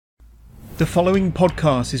The following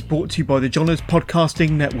podcast is brought to you by the Johners Podcasting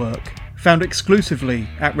Network, found exclusively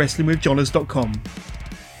at WrestlingWithJohners.com.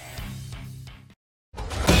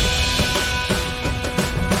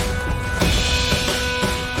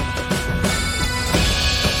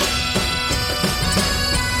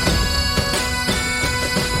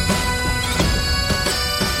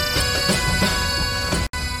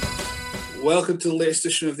 Welcome to the latest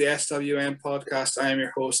edition of the SWM podcast. I am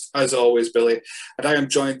your host, as always, Billy, and I am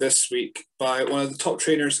joined this week by one of the top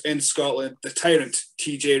trainers in Scotland, the Tyrant,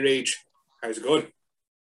 TJ Rage. How's it going?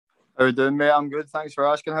 How are you doing, mate? I'm good. Thanks for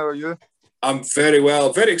asking. How are you? I'm very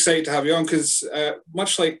well. Very excited to have you on because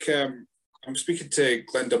much like I'm speaking to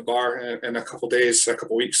Glenn Dunbar in a couple of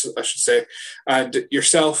weeks, I should say, and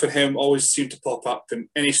yourself and him always seem to pop up in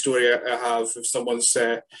any story I have if someone's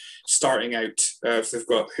starting out, if they've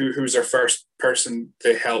got who's their first person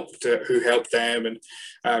they helped, who helped them, and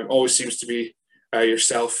always seems to be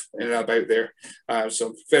yourself in and about there. So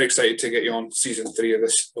I'm very excited to get you on season 3 of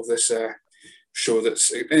this show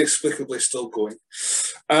that's inexplicably still going.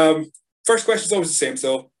 First question is always the same,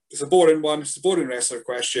 though. It's a boring one. It's a boring wrestler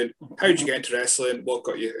question. How did you get into wrestling? What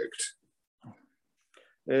got you hooked?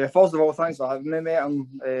 First of all, thanks for having me, mate.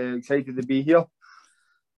 I'm excited to be here.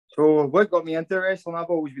 So what got me into wrestling? I've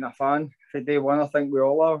always been a fan from day one. I think we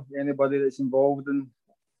all are. Anybody that's involved in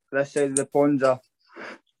this side of the pond's a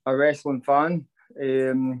wrestling fan.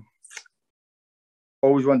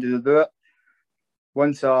 Always wanted to do it.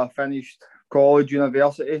 Once I finished college,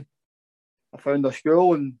 university, I found a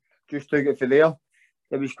school and just took it from there.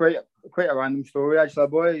 It was quite a random story, actually. A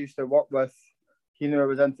boy I used to work with, he knew I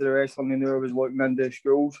was into the wrestling, he knew I was looking into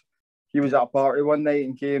schools. He was at a party one night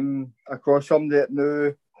and came across somebody that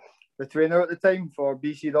knew the trainer at the time for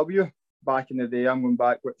BCW. Back in the day, I'm going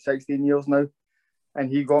back, 16 years now. And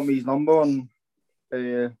he got me his number and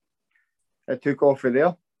it took off from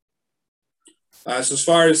there. So as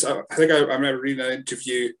far as, I think I remember reading an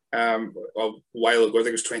interview a while ago, I think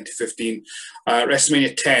it was 2015,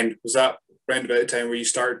 WrestleMania 10, was that around about the time where you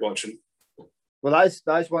started watching? Well,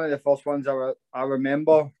 that's one of the first ones I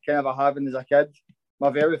remember kind of having as a kid. My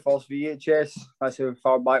very first VHS, that's how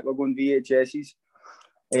far back we're going, VHSs.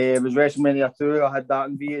 It was WrestleMania 2, I had that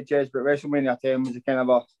in VHS, but WrestleMania 10 was a kind of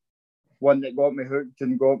a one that got me hooked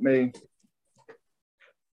and got me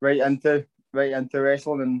right into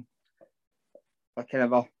wrestling, and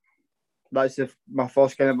that's my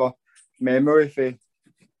first kind of a memory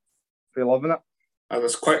for loving it.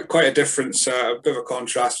 There's quite a difference, a bit of a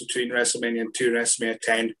contrast between WrestleMania 2 and WrestleMania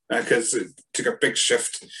 10, because it took a big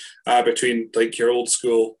shift between like your old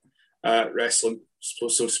school wrestling, so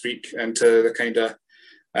to speak, into the kind of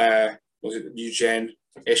was it new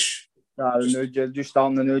gen-ish? Just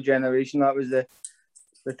starting the new generation. That was the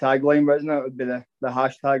tagline, wasn't it? It would be the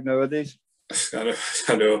hashtag nowadays. I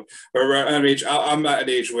know. I'm at an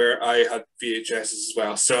age where I had VHSs as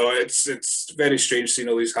well, so it's very strange seeing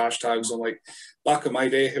all these hashtags on. Like back in my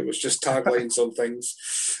day, it was just taglines on things.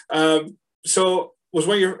 So was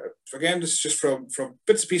one of your, again, this is just from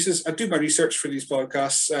bits and pieces. I do my research for these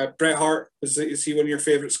podcasts. Bret Hart, is he one of your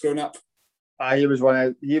favourites growing up? He was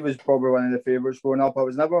probably one of the favourites growing up. I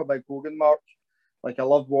was never a big Hogan mark. Like I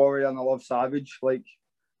love Warrior and I love Savage. Like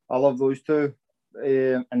I love those two.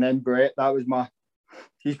 And then Bret,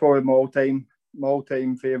 he's probably my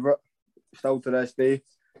all-time favourite, still to this day.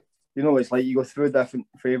 You know, it's like you go through different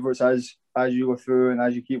favourites as you go through and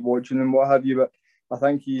as you keep watching and what have you, but I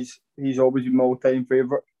think he's always been my all-time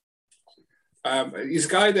favourite. He's a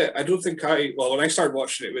guy that I don't think when I started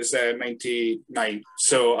watching it was 99,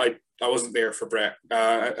 so I wasn't there for Bret.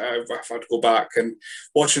 I've had to go back and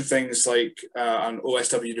watching things like on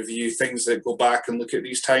OSW Review, things that go back and look at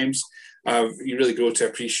these times. You really grow to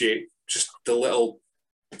appreciate just the little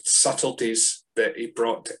subtleties that he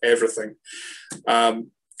brought to everything.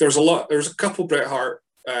 There's a couple Bret Hart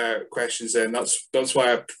questions in. That's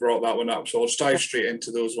why I brought that one up. So I'll just dive straight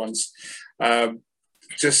into those ones.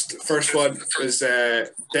 Just first one was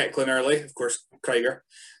Declan Early, of course, Krieger.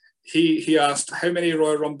 He asked, how many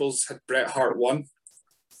Royal Rumbles had Bret Hart won?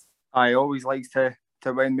 I always likes to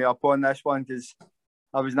wind me up on this one because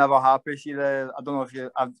I was never happy. See I don't know if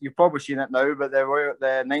you've probably seen it now, but the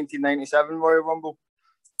 1997 Royal Rumble,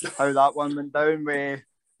 how that one went down with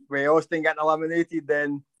Austin getting eliminated,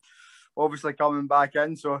 then obviously coming back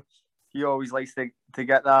in. So he always likes to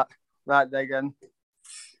get that dig in.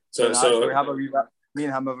 So we have a wee bit. Me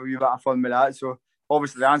and him have a wee bit of fun with that. So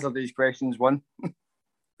obviously the answer to these questions one.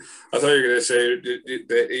 I thought you were going to say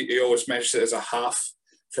that he always mentions it as a half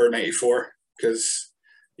for 94 because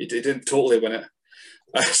he didn't totally win it.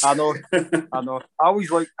 I know. I always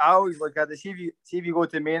look at it. See if you go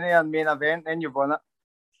to Mania and main event, then you've won it.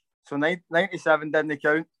 So 97 didn't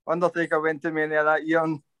count. Undertaker went to Mania that year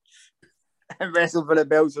and wrestled for the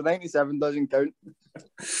belt, so 97 doesn't count.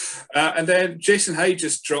 And then Jason Hyde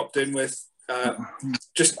just dropped in with,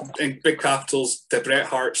 just in big capitals, the Bret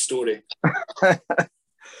Hart story.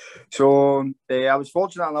 So I was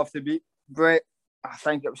fortunate enough to beat Bret. I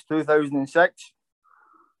think it was 2006.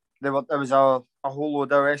 There was a whole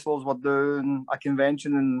load of wrestlers were doing a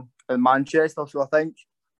convention in Manchester. So I think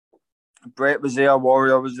Bret was there,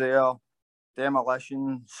 Warrior was there,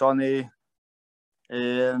 Demolition, Sonny,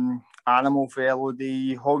 Animal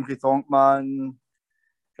Felody, Honky Tonk Man.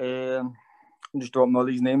 I'm just dropping all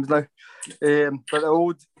these names now. But the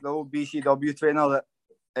old BCW trainer that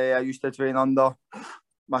I used to train under,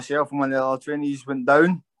 myself and one of the other trainees went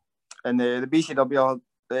down, and the BCW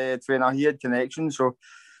trainer, he had connections, so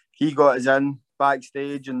he got us in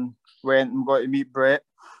backstage and went and got to meet Bret.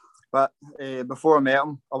 But before I met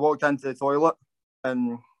him, I walked into the toilet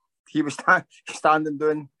and he was standing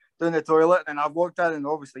doing the toilet, and I walked in, and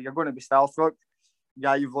obviously you're going to be starstruck,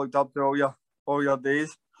 guy you've looked up to all your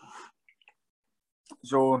days.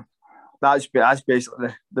 So that's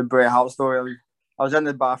basically the Bret Hart story. I was in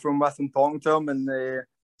the bathroom with him, talking to him, and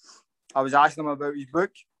I was asking him about his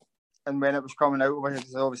book, and when it was coming out,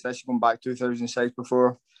 because obviously this is going back 2006,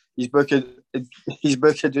 before his book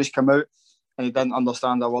had just come out, and he didn't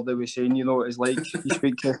understand a word they were saying. You know, it's like you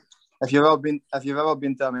speak to, if you've ever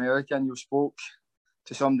been to America and you spoke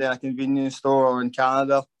to somebody in a convenience store or in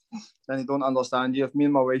Canada, then they don't understand you. If me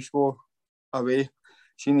and my wife go away,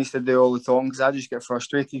 she needs to do all the talking, because I just get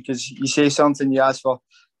frustrated, because you say something, you ask for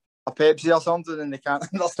a Pepsi or something, and they can't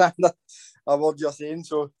understand a word you're saying.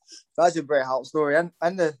 So that's a Bret Hart story.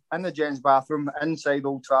 In the gents' bathroom inside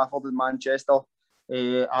Old Trafford in Manchester,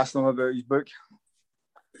 asking him about his book.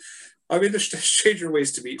 I mean, there's stranger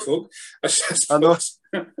ways to meet folk. I know.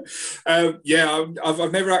 Yeah,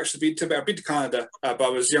 I've never actually been to. I've been to Canada, but I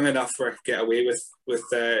was young enough where I could get away with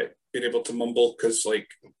being able to mumble, because like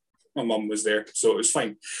my mum was there, so it was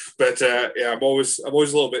fine. But yeah, I'm always a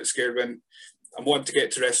little bit scared when I'm wanting to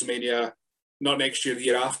get to WrestleMania, not next year, the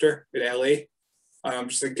year after in LA. And I'm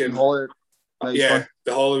just thinking, the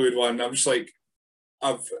Hollywood one. I'm just like,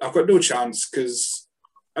 I've got no chance, because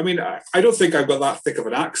I mean, I don't think I've got that thick of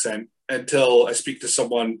an accent until I speak to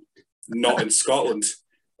someone not in Scotland.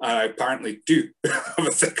 I apparently do have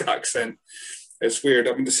a thick accent. It's weird.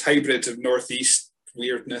 I mean, this hybrid of Northeast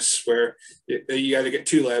weirdness where you either get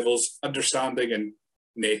two levels, understanding and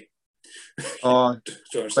nay. When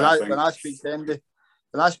I speak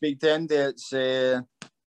to Andy, it's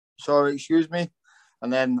sorry, excuse me,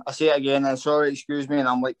 and then I say it again, and sorry, excuse me, and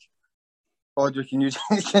I'm like, Audrey, can you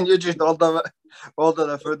just order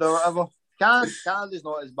the food or whatever? Canada's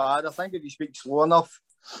not as bad. I think if you speak slow enough,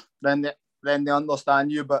 then they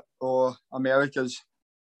understand you. But America's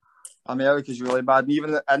really bad. And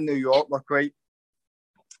even in New York, they're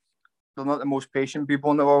not the most patient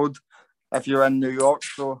people in the world if you're in New York.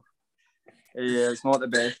 So it's not the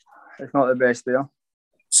best. It's not the best there.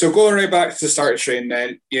 So going right back to the start of training,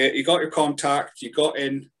 then you got your contact, you got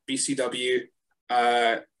in BCW.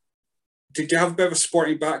 Did you have a bit of a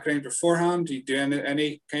sporting background beforehand? Did you do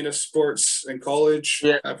any kind of sports in college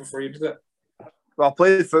before you did it? Well, I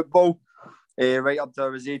played football right up to I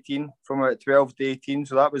was 18, from about 12 to 18.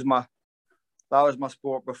 So that was my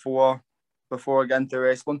sport before I got into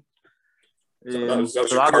wrestling. So that was your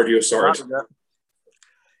cardio sword.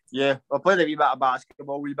 Yeah, I played a wee bit of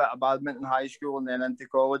basketball, a wee bit of badminton in high school, and then into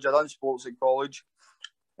college. I done sports at college,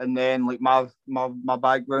 and then like my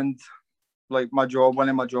background, like one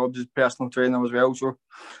of my jobs is personal trainer as well. So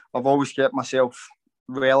I've always kept myself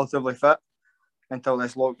relatively fit until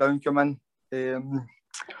this lockdown came in.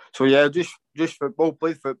 So yeah, just football.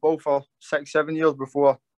 Played football for 6-7 years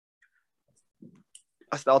before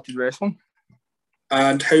I started wrestling.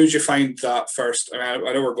 And how did you find that first? I mean,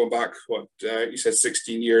 I know we're going back, you said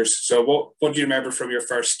 16 years. So what do you remember from your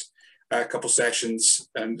first couple sessions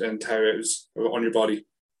and how it was on your body?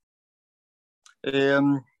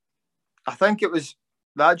 I think it was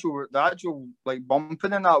the actual like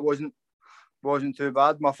bumping and that wasn't too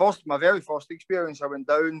bad. My very first experience, I went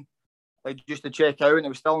down like just to check out, and it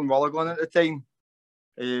was still in Wollongong at the time.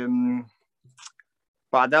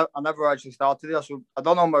 But I never actually started there. So I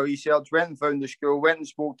done all my research, went and found the school, went and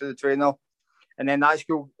spoke to the trainer. And then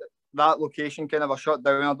that location kind of shut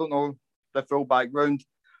down. I don't know the full background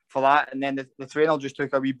for that. And then the trainer just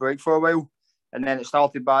took a wee break for a while. And then it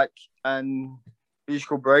started back in East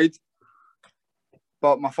Kilbride.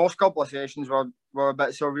 But my first couple of sessions were a bit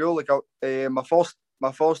surreal. Like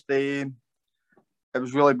my first day, it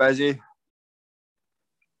was really busy.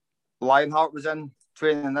 Lionheart was in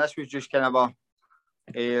training. This was just kind of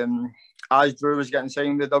As Drew was getting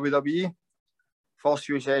signed with WWE, first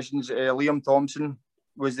few sessions, Liam Thompson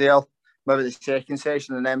was there, maybe the second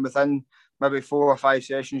session, and then within maybe 4 or 5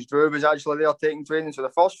 sessions, Drew was actually there taking training. So the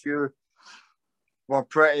first few were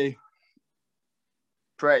pretty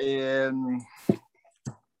surreal,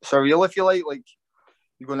 if you like. Like,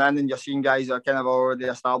 you're going in and you're seeing guys that are kind of already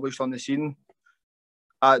established on the scene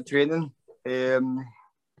at training. I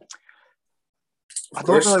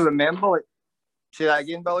don't really remember. Like, say that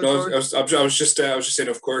again, Billy. No, I was just saying,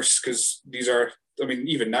 of course, because these are. I mean,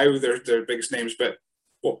 even now they're biggest names. But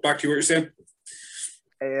back to what you're saying.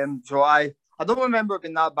 So I don't remember it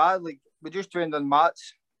being that bad. Like, we just trained on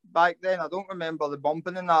mats back then. I don't remember the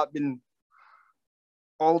bumping and that being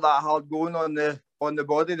all that hard going on the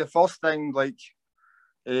body. The first thing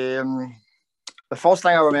I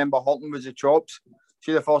remember hurting was the chops.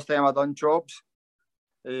 See, the first time I done chops,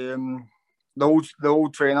 the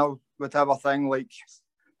old trainer would have a thing like,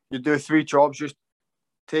 you do 3 chops, just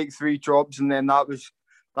take 3 chops, and then that was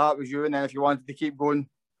you. And then if you wanted to keep going,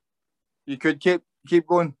 you could keep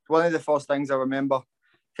going. One of the first things I remember,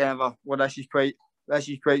 kind of this is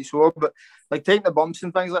quite sore. But like taking the bumps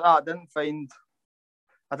and things like that,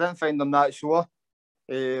 I didn't find them that sore.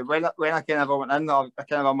 When I kind of went in, I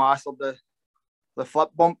kind of mastered the flip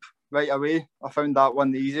bump right away. I found that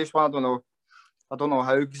one the easiest one. I don't know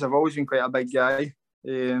how, because I've always been quite a big guy.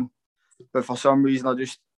 But for some reason,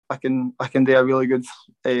 I can do a really good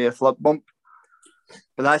flip bump.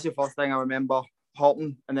 But that's the first thing I remember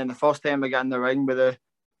hurting. And then the first time I got in the ring with the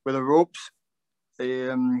ropes,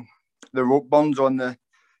 the rope burns on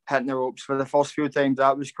hitting the ropes for the first few times,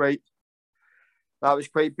 that was quite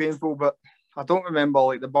painful. But I don't remember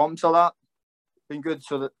like the bumps or that being good.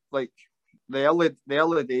 So that like the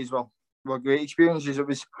early days were great experiences. There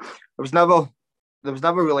was never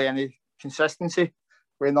really any consistency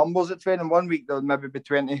with numbers at training. 1 week there would maybe be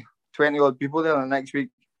 20 odd people there, and the next week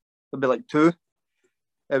there'd be like 2.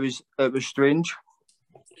 It was strange.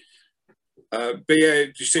 But yeah,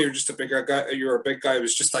 you say you're just a bigger guy. You're a big guy. It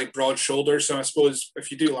was just like broad shoulders. So I suppose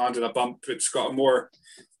if you do land in a bump, it's got more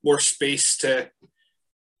space to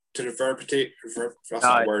reverberate. That's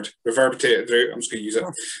not a word. Reverberate through. I'm just going to use it.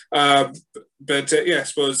 But I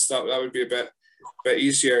suppose that would be a bit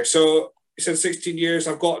easier. So you said 16 years.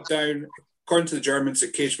 I've got down, according to the Germans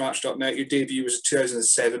at cagematch.net, your debut was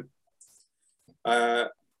 2007,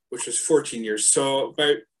 which was 14 years. So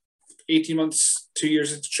about 18 months, 2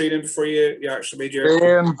 years into training before you actually made your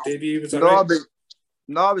debut. Was that right?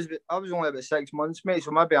 I was only about 6 months, mate.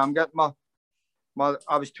 So maybe I'm getting my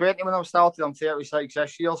I was 20 when I started. I'm 36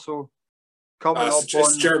 this year, so coming up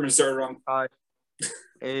just on Germans that are wrong.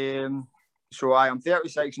 So I'm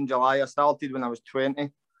 36 in July. I started when I was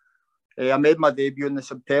 20. I made my debut in the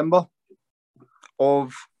September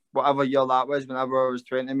of whatever year that was, whenever I was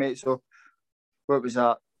 20, mate. So what was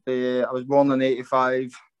that? I was born in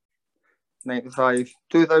 95,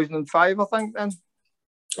 2005, I think then.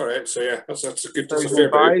 All right, so yeah, that's a good. That's a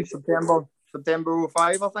fair bit. September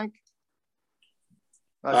 05, I think.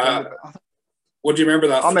 What do you remember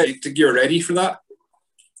that? Do you think you were ready for that?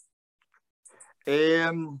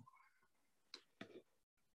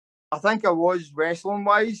 I think I was wrestling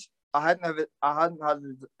wise. I hadn't had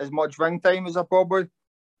as much ring time as I probably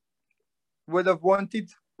would have wanted.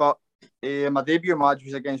 But my debut match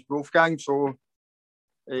was against Wolfgang, so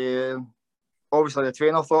obviously the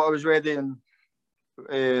trainer thought I was ready, and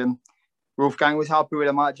Wolfgang was happy with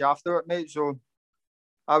the match after it, mate. So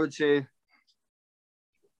I would say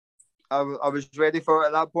I was ready for it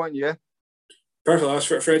at that point, yeah.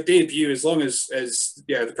 Perfect. For a debut, as long as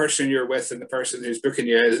the person you're with and the person who's booking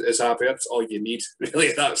you is happy, that's all you need, really,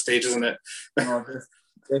 at that stage, isn't it? No,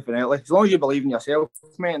 definitely. As long as you believe in yourself,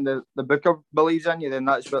 mate, and the booker believes in you, then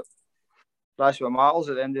that's what matters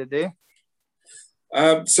at the end of the day.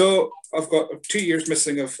 So I've got 2 years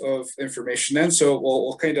missing of information then, so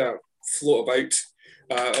we'll kind of float about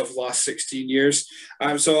of the last 16 years.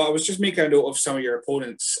 So I was just making a note of some of your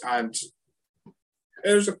opponents, and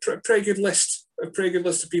there's a pretty good list of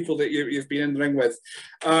people that you've been in the ring with.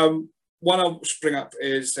 One I'll bring up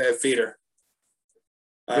is Vader.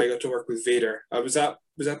 I got to work with Vader. Was that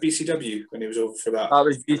BCW when he was over for that? That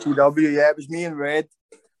was BCW, yeah. It was me and Red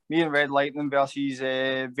Lightning versus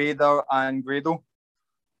Vader and Grado.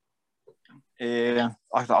 I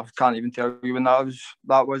can't even tell you when that was.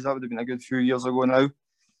 That would have been a good few years ago now.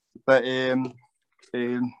 But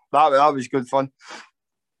that was good fun.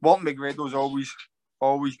 Working with Grado is always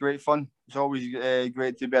great fun. It's always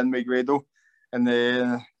great to be in with Grado.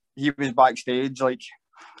 And he was backstage like,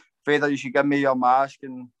 Vader, you should give me your mask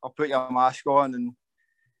and I'll put your mask on.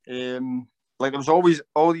 And Like there was always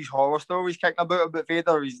all these horror stories kicking about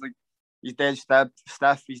Vader. He's dead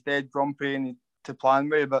stiff, he's dead grumpy and to plan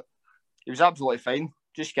with, but he was absolutely fine.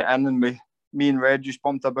 Just get in and me and Red just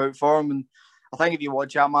bumped about for him. And I think if you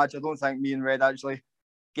watch that match, I don't think me and Red actually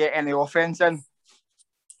get any offense in.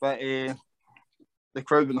 But the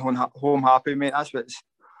crowd went home happy, mate. That's what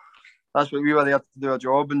we were there to do our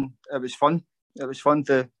job, and it was fun. It was fun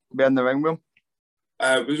to be in the ring with him.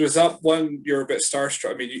 Was that one you were a bit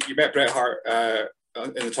starstruck? I mean, you met Bret Hart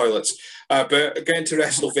in the toilets, but getting to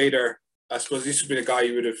wrestle Vader, I suppose this would be the guy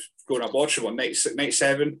you would have gone up watching. What,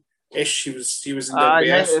 97-ish? He was in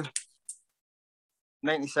WWF.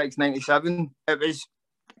 96, 97. It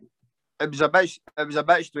was a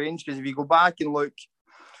bit strange because if you go back and look,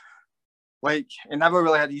 like he never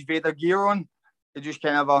really had his Vader gear on. He just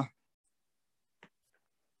kind of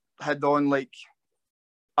had on like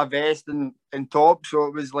a vest and top, so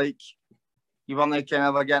it was like you weren't kind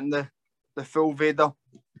of getting the full Vader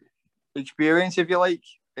experience, if you like.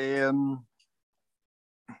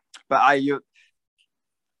 But I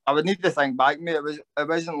would need to think back, mate. It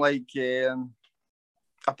wasn't like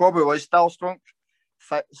I probably was starstruck,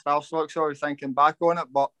 sorry, thinking back on it,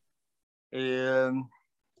 but it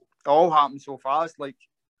all happened so fast, like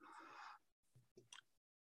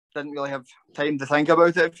didn't really have time to think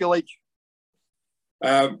about it, if you like.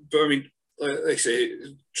 But I mean, like I say,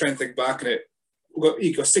 trying to think back on it,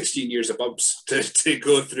 you got 16 years of bumps to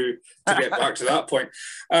go through to get back to that point.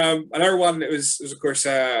 Another one that was of course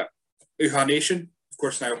Uhaa Nation, of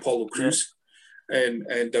course now Apollo Crews in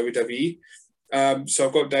WWE. So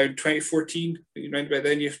I've got down 2014. Around about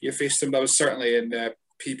then you faced him. That was certainly in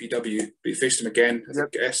PPW, but you faced him again. I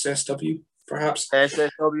think SSW perhaps.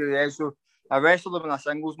 SSW, yeah. So I wrestled him in a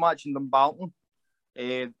singles match in Dumbarton.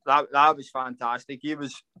 That was fantastic. He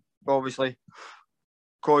was obviously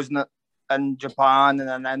causing it in Japan and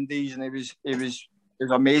in Indies, and it was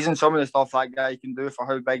amazing. Some of the stuff that guy can do for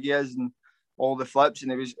how big he is and all the flips,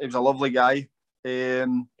 and he was a lovely guy. So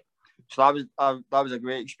that was a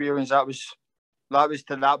great experience. That was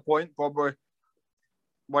to that point probably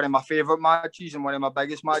one of my favourite matches and one of my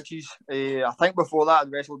biggest matches. I think before that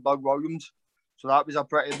I'd wrestled Doug Williams, so that was a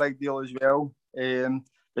pretty big deal as well.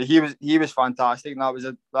 But he was fantastic, and that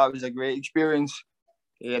was a great experience.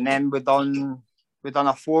 And then we done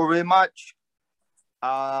a 4-way match.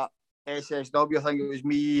 SSW, I think it was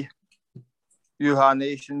me, Uhaa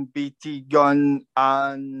Nation, BT Gunn,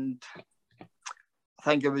 and I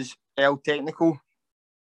think it was El Technical.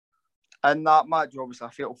 In that match, obviously,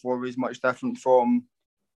 I felt 4-way is much different from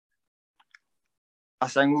a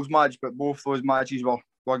singles match, but both those matches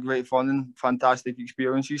were great fun and fantastic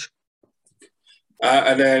experiences.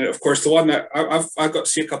 And then, of course, the one that I've got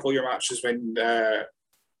to see a couple of your matches when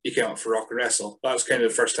you came up for Rock and Wrestle. That was kind of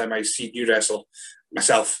the first time I seen you wrestle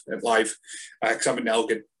myself live, because I'm in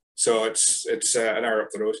Elgin, so it's an hour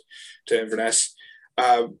up the road to Inverness.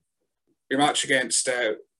 Your match against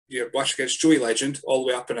Joey Legend, all the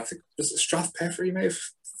way up, and I think was it Strathpeffer you may have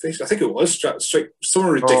faced. I think it was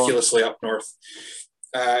somewhere ridiculously up north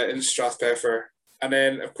in Strathpeffer, and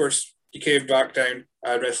then of course you came back down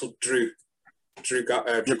and wrestled Drew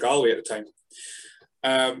Galloway at the time.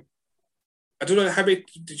 I don't know how many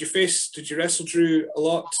did you wrestle Drew a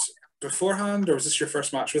lot beforehand, or was this your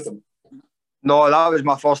first match with him? No, that was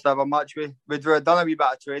my first ever match with Drew. I'd done a wee bit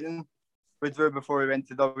of training with Drew before he went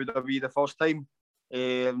to WWE the first time.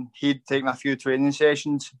 He'd taken a few training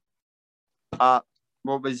sessions at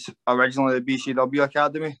what was originally the BCW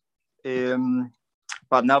Academy,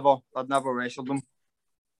 but I'd never wrestled him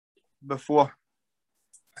before.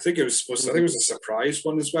 I think it was a surprise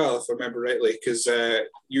one as well, if I remember rightly, because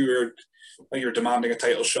you were demanding a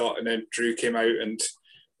title shot, and then Drew came out and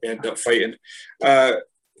we ended up fighting.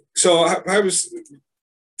 So how was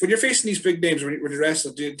when you're facing these big names when you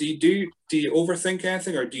wrestle? Do you overthink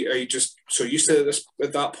anything, or are you just so used to this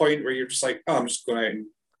at that point where you're just like, oh, I'm just going out and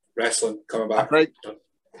wrestling, coming back? Right.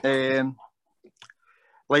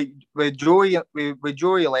 Like with Joey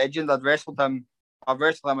Legend, I've wrestled him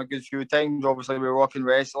a good few times. Obviously, we're Rock and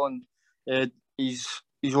Wrestling. He's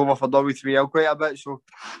over for W3L quite a bit, so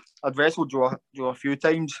I'd wrestled Joe a few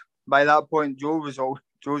times. By that point, Joe's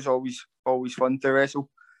always fun to wrestle.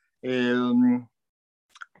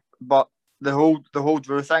 But the whole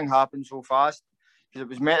Drew thing happened so fast because it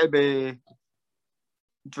was meant to be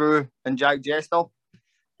Drew and Jack Jester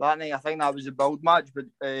that night. I think that was a build match, but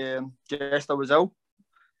Jester was ill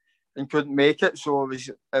and couldn't make it, so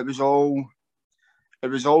it was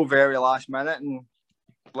all very last minute, and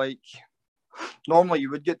like normally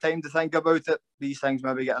you would get time to think about it. These things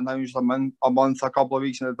maybe get announced a month, a couple of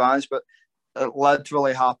weeks in advance, but it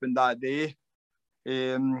literally happened that day.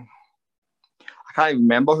 can't even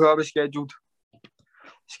remember who I was scheduled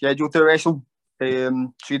to wrestle.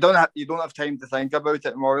 So you don't have time to think about it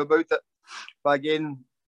and worry about it. But again,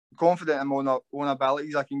 confident in my own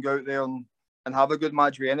abilities, I can go out there and have a good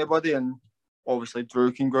match with anybody. And obviously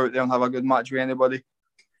Drew can go out there and have a good match with anybody.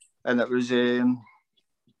 And it was to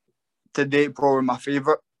date probably my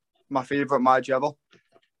favourite match ever.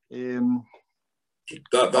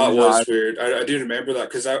 That was weird. I do remember that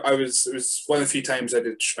because it was one of the few times I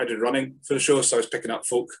did running for the show, so I was picking up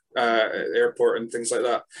folk at the airport and things like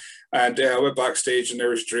that. And I went backstage and there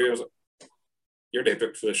was Drew. I was like, "You're day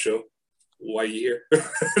booked for the show. Why are you here?"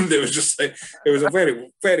 And it was just like, it was a very,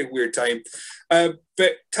 very weird time.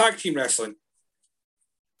 But tag team wrestling,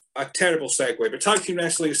 a terrible segue, but tag team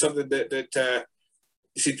wrestling is something that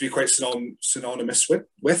you seem to be quite synonymous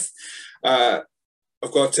with. I've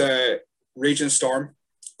got Raging Storm,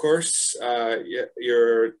 of course.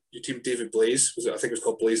 Your team David Blaze, I think it was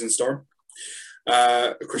called Blaze and Storm.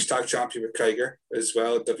 Of course, tag champion with Krieger as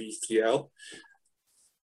well at W3L.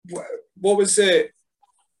 What was it?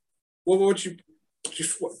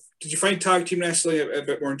 Did you find tag team wrestling a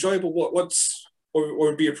bit more enjoyable? What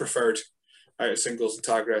would be your preferred out of singles and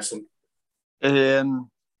tag wrestling? I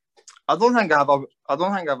don't think I have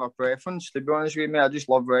a preference, to be honest with you, mate. I just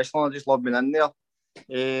love wrestling. I just love being in there.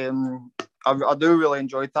 I do really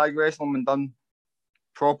enjoy tag wrestling when done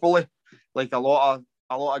properly. Like a lot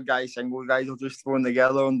of guys, single guys, are just thrown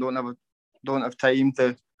together and don't have time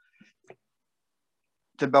to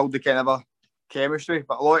build the kind of a chemistry.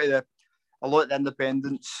 But a lot of the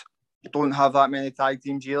independents don't have that many tag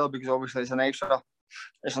teams either, because obviously it's an extra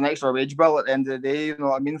wage bill at the end of the day. You know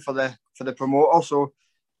what I mean, for the promoter. So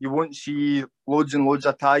you won't see loads and loads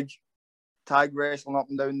of tag wrestling up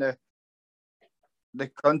and down the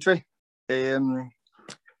country. So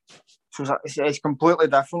it's completely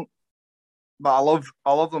different. But I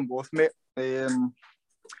love them both, mate.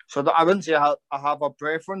 So I wouldn't say I have a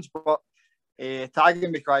preference, but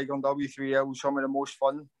tagging with Krieger on W3L was some of the most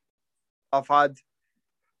fun I've had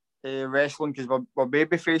wrestling, because we're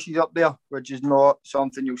baby faces up there, which is not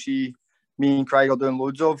something you'll see me and Krieger doing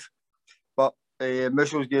loads of. But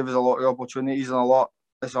Muscles gave us a lot of opportunities and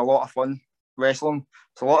it's a lot of fun wrestling.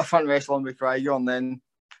 It's a lot of fun wrestling with Krieger, and then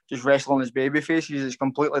just wrestling as baby faces is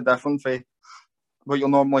completely different from what you'll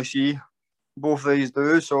normally see both of these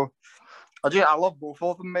do. So I love both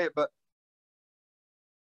of them, mate, but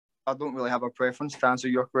I don't really have a preference, to answer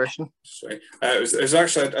your question. Sorry. It was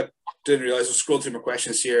actually, I didn't realise, I was scrolling through my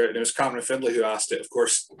questions here, and it was Cameron Findlay who asked it, of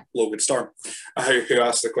course, Logan Storm, who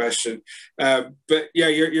asked the question. But yeah,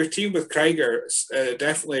 your team with Krieger,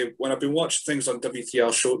 definitely, when I've been watching things on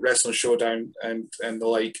WTL Wrestling Showdown and the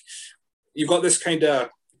like, you've got this kind of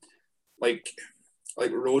like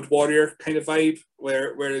Road Warrior kind of vibe,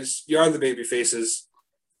 whereas you are the baby faces,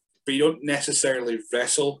 but you don't necessarily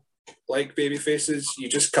wrestle like baby faces. You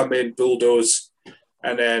just come in, bulldoze,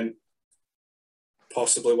 and then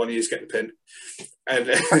possibly one of you get the pin, and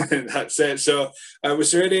that's it. So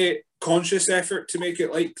was there any conscious effort to make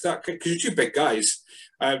it like that? Because you're two big guys,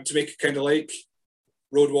 to make it kind of like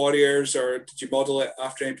Road Warriors, or did you model it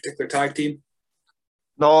after any particular tag team?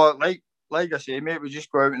 No, like I say, mate, we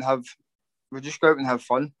just go out and have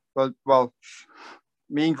fun. Well,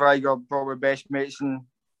 me and Greg are probably best mates, and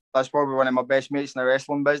that's probably one of my best mates in the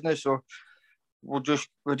wrestling business. So we'll just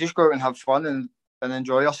go out and have fun and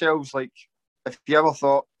enjoy ourselves. Like, if you ever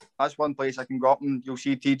thought that's one place I can go up and you'll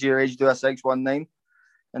see TJ Rage do a 619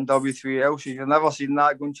 in W3L. So if you've never seen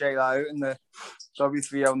that, go and check that out in the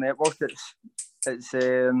W3L network. It's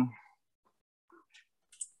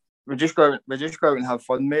we just go out and have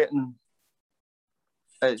fun, mate, and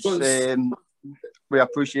we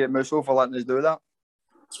appreciate Musso for letting us do that.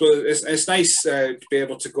 So it's nice to be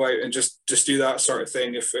able to go out and just do that sort of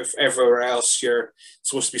thing. If everywhere else you're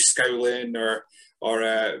supposed to be scowling or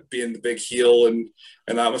being the big heel, and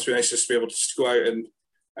that must be nice just to be able to just go out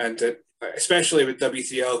and especially with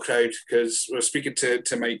WTL crowd, because we were speaking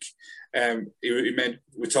to Mike. We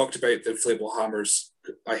talked about the inflatable hammers.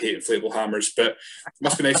 I hate inflatable hammers, but it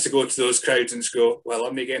must be nice to go to those crowds and just go, well,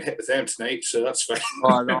 I'm not getting hit with them tonight, so that's fine.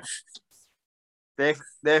 Oh, no.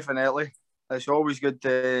 Definitely. It's always good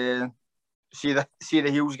to see the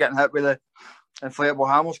heels getting hit with the inflatable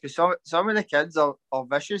hammers, because some of the kids are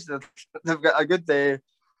vicious. They've got a good bit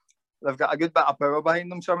of power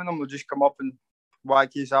behind them. Some of them will just come up and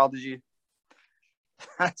whack you as hard as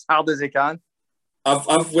they can.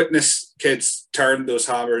 I've witnessed kids turn those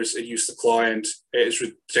hammers and use the claw end. It is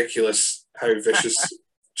ridiculous how vicious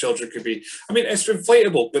children could be. I mean, it's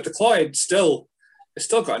inflatable, but the claw end still it's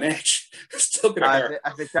still got an edge. It's still going to hurt.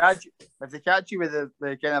 If they catch you with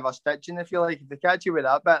the kind of a stitching, if you like, if they catch you with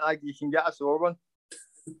that bit, like, you can get a sore one.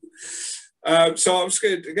 So I'm just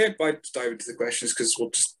going to dive into the questions, because we'll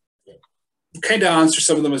just kind of answer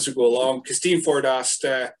some of them as we go along. Because Dean Ford asked,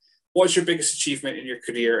 what's your biggest achievement in your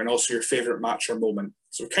career, and also your favourite match or moment?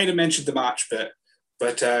 So we kind of mentioned the match bit,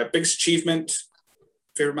 but biggest achievement,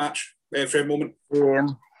 favourite match, favourite moment?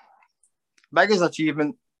 Biggest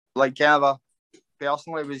achievement, like, kind of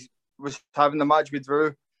personally, was having the match with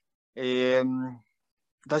Drew. It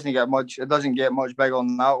doesn't get much bigger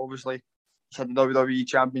than that, obviously. He's had the WWE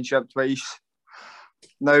Championship twice.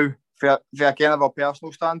 Now, for a kind of a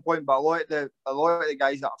personal standpoint, but a lot of the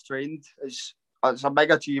guys that I've trained, it's a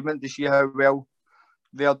big achievement to see how well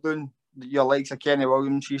they're doing. Your likes of Kenny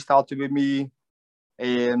Williams, she started with me.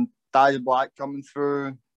 Daz Black coming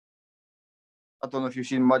through. I don't know if you've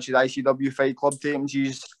seen much of the ICW Fight Club tapings.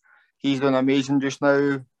 He's doing amazing just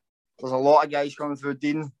now. There's a lot of guys coming through.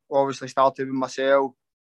 Dean obviously started with myself.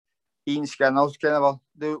 Ian Skinner's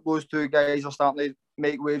those two guys are starting to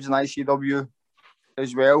make waves in ICW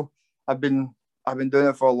as well. I've been doing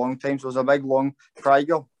it for a long time, so there's a big long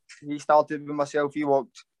Krieger. He started with myself. He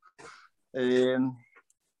walked. Him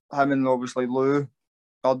and obviously Lou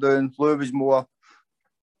are doing. Lou was more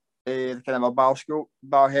kind of a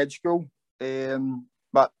bar head school,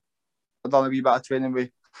 but I've done a wee bit of training with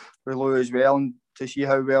Lou as well, and to see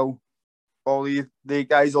how well all the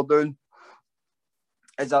guys are doing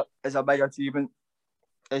is a big achievement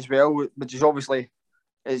as well, which is obviously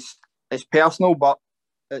it's personal, but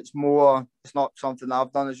it's not something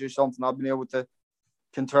I've done, it's just something I've been able to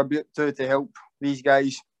contribute to help these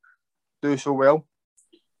guys do so well.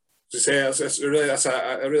 To say that's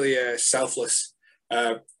a really selfless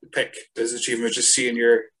pick as achievement, just seeing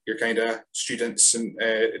your kind of students and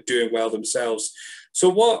doing well themselves. So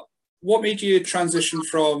what made you transition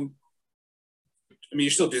from, I mean,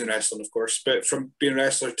 you're still doing wrestling, of course, but from being a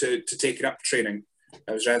wrestler to taking up training?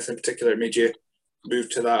 Was there anything in particular that made you move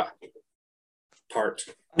to that part?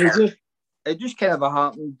 It just kind of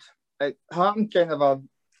happened. It happened kind of a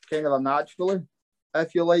naturally,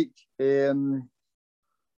 if you like.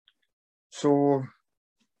 So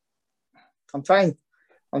I'm trying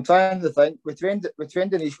to think. We trained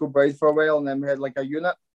in East Kilbride for a while, and then we had like a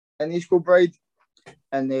unit in East Kilbride,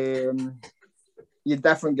 and you had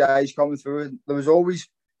different guys coming through. There was always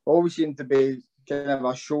seemed to be kind of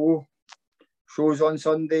a shows on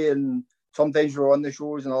Sunday, and sometimes you're on the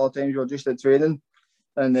shows, and other times you're just at training.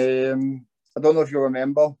 And I don't know if you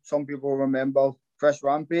remember. Some people remember Chris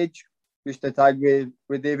Rampage used to tag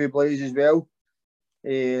with Davey Blaze as well.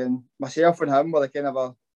 Myself and him were the kind of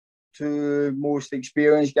a two most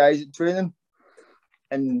experienced guys at training,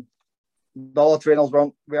 and the other trainers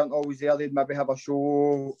weren't always there. They'd maybe have a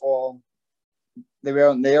show or they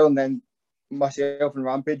weren't there, and then myself and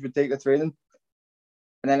Rampage would take the training,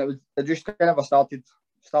 and then it just kind of started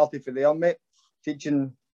for there, mate,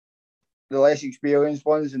 teaching the less experienced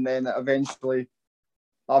ones, and then eventually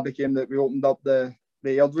that became that we opened up the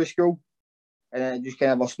Airdrie school, and then it just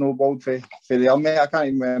kind of snowballed for there, mate. I can't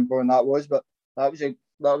even remember when that was, but that was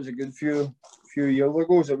a good few years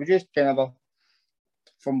ago. So it was just kind of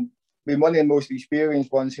from being one of the most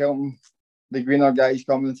experienced ones, helping the greener guys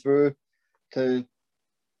coming through, to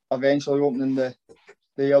eventually opening the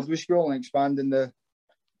Airdrie school and expanding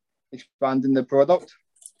the product.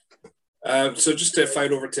 So just to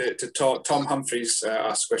fight over to Tom Humphreys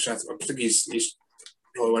asked a question. I think he's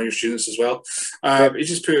probably one of your students as well. He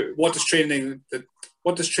just put, what does training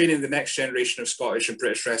the next generation of Scottish and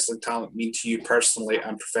British wrestling talent mean to you personally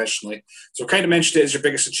and professionally? So kind of mentioned it as your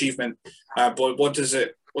biggest achievement, but what does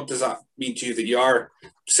that mean to you that you are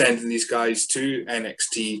sending these guys to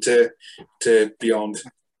NXT to beyond?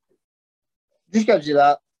 Just gives you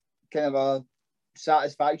that kind of a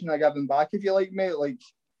satisfaction of giving back, if you like, mate.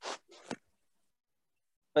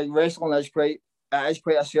 Like wrestling is quite a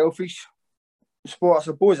selfish sport. I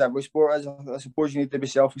suppose every sport is. I suppose you need to be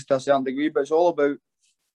selfish to a certain degree, but it's all about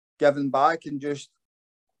giving back and just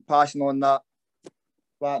passing on that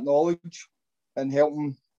knowledge and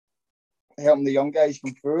helping the young guys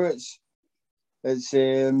come through. It's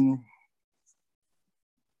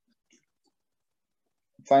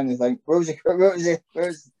trying to think. What was it?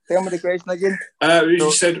 Tell me the question again.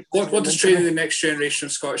 You said, what does training the next generation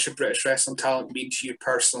of Scottish and British wrestling talent mean to you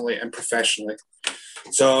personally and professionally?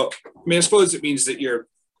 So, I mean, I suppose it means that you're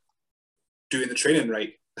doing the training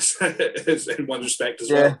right in one respect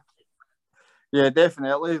as well. Yeah,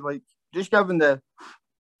 definitely. Like, just giving the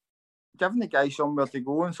guys somewhere to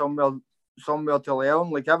go and somewhere to learn.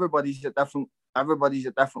 Like, everybody's at different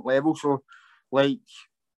levels. So, like,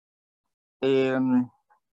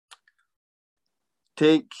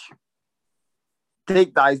 take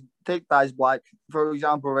Daz Black, for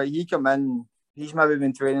example, right? He come in, he's maybe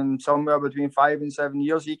been training somewhere between 5 and 7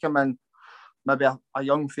 years. He come in maybe a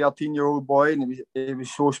young 13-year-old boy, and he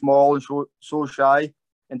was so small and so shy,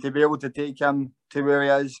 and to be able to take him to where he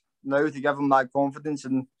is now, to give him that confidence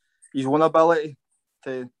and his own ability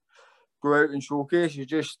to go out and showcase,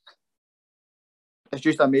 it's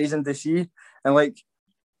just amazing to see. And like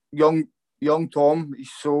young Tom,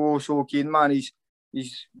 he's so keen, man.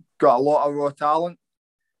 He's got a lot of raw talent,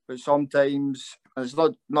 but sometimes, and it's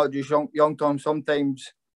not just young Tom.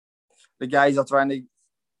 Sometimes the guys are trying to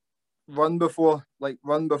run before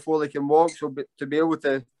they can walk. So to be able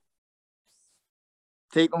to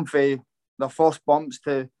take them from the first bumps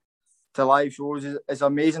to live shows is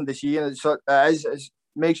amazing to see, and it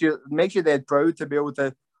makes you dead proud to be able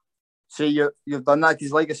to say you've done that.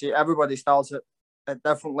 Because like I say, everybody starts at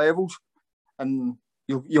different levels, and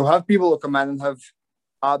you'll have people that come in and have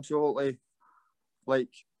absolutely like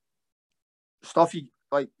stuff you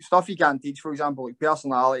can't teach. For example, like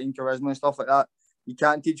personality and charisma and stuff like that, you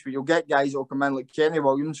can't teach. But you'll get guys that'll come in like Kenny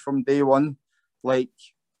Williams from day one. Like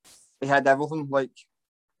he had everything. Like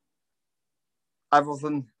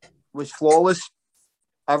everything was flawless.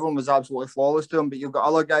 Everyone was absolutely flawless to him. But you've got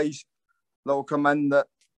other guys that will come in that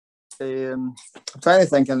I'm trying to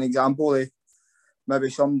think of an example of maybe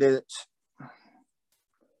somebody that's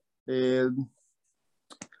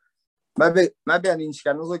maybe I mean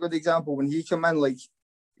Skinner's a good example. When he came in, like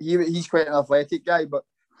he's quite an athletic guy, but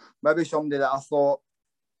maybe somebody that I thought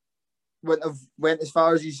wouldn't have went as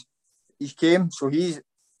far as he's came. So he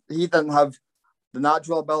didn't have the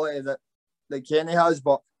natural ability that Kenny has,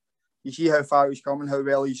 but you see how far he's coming, how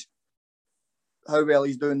well he's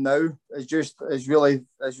doing now. It's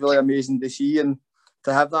really amazing to see, and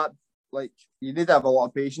to have that, like you need to have a lot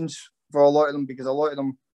of patience for a lot of them, because a lot of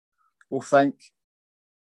them will think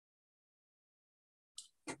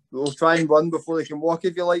they'll try and run before they can walk,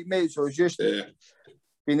 if you like, mate. So it's just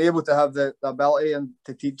being able to have the ability and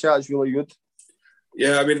to teach that is really good.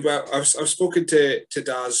 Yeah, I mean, well, I've spoken to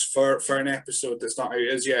Daz for an episode that's not out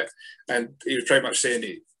as yet, and he was pretty much saying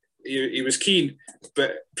he was keen,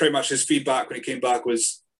 but pretty much his feedback when he came back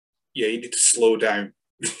was, yeah, you need to slow down,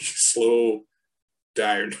 slow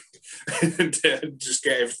down, and just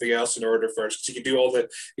get everything else in order first. So you do all the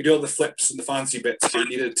flips and the fancy bits. So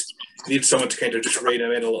you need someone to kind of just rein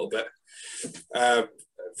him in a little bit.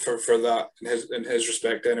 For that in his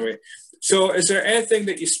respect, anyway. So, is there anything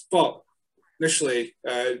that you spot initially?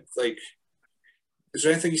 Is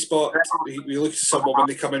there anything you spot? You look at someone when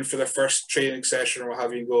they come in for their first training session or what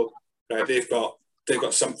have you, and go, right, they've got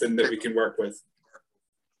something that we can work with.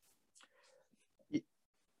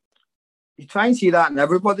 You try and see that in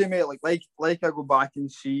everybody, mate. Like I go back and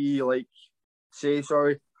see, a lot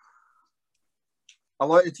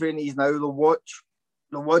of the trainees now, they'll watch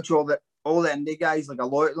all the indie guys. Like a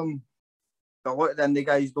lot of the indie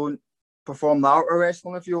guys don't perform the art of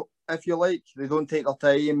wrestling, if you like. They don't take their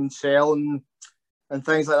time and sell and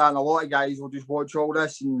things like that. And a lot of guys will just watch all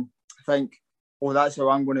this and think, oh, that's how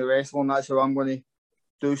I'm going to wrestle and that's how I'm going to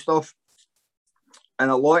do stuff. And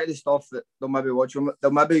a lot of the stuff that they'll maybe watch,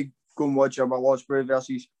 they'll maybe go and watch a Ospreay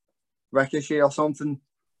versus Ricochet or something,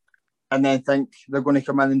 and then think they're going to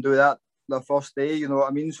come in and do that the first day. You know what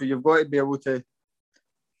I mean? So you've got to be able to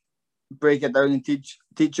break it down and teach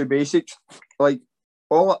your basics. Like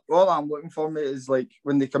all I'm looking for, mate, is like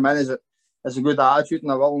when they come in is a good attitude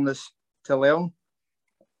and a willingness to learn.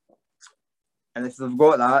 And if they've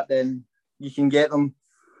got that, then you can get them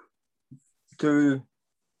to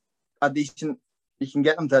a decent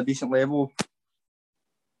level.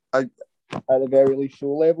 At the very least,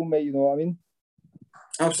 show level, mate. You know what I mean?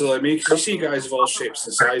 Absolutely. I mean, you see guys of all shapes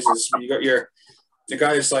and sizes. You got the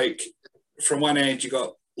guys like from one end, you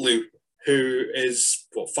got Lou, who is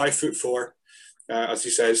 5'4", as he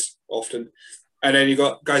says often, and then you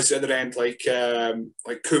got guys at the other end like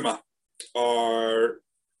Kuma or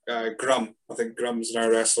Grum. I think Grum's an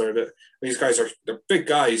wrestler. But these guys they're big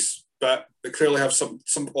guys, but they clearly have some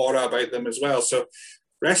aura about them as well. So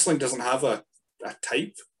wrestling doesn't have a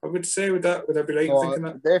type, I would say. Would that be right? Thinking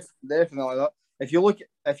that? Definitely not. If you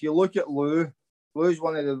look at Lou's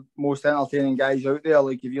one of the most entertaining guys out there.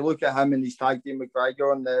 Like if you look at him and his tag team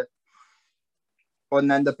McGregor on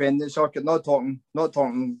the independent circuit, not talking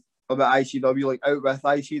about ICW, like out with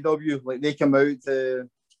ICW, like they come out to,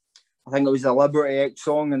 I think it was the Liberty X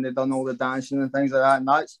song, and they done all the dancing and things like that, and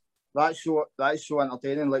that's so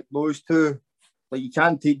entertaining. Like those two, like you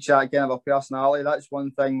can't teach that kind of a personality. That's one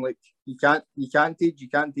thing. Like you can't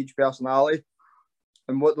teach personality,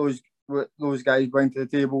 and what what those guys bring to the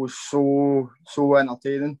table is so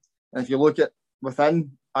entertaining. And if you look at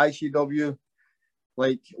within ICW,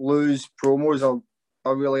 like Lou's promos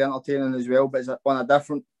are really entertaining as well, but it's on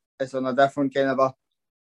a different kind of a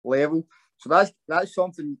level. So that's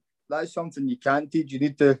something you can't teach. You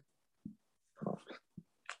need to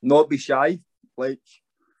not be shy, like.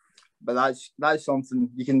 But that's something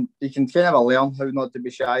you can kind of learn how not to be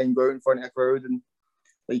shy and go out in front of a crowd, and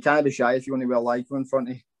like, you can't be shy if you want to wear lycra in front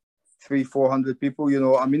of 300-400 people. You know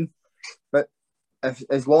what I mean? But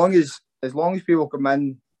as long as people come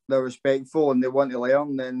in, they're respectful and they want to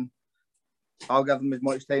learn, then I'll give them as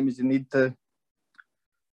much time as they need to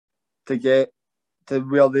get to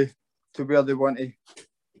where they want to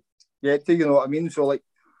get to. You know what I mean? So like,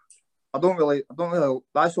 I don't really.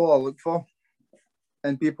 That's all I look for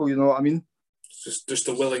in people. You know what I mean? Just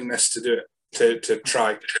the willingness to do it, to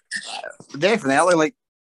try. Definitely.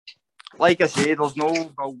 Like I say, there's no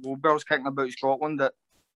Bill Goldbergs kicking about Scotland that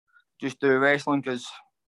just do wrestling because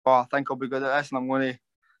I think I'll be good at this and I'm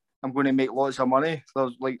going to make lots of money.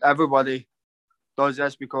 There's like, everybody does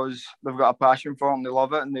this because they've got a passion for it and they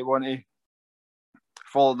love it and they want to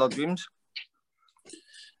follow their dreams.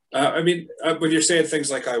 I mean, when you're saying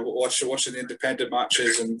things like watching the independent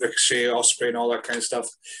matches and Ricochet, Ospreay, and all that kind of stuff,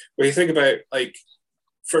 when you think about, like,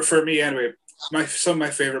 for me anyway, some of my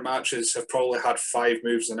favourite matches have probably had 5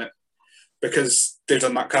 moves in it because they've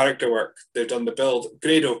done that character work, they've done the build.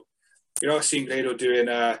 Grado, you're not seeing Grado doing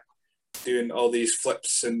all these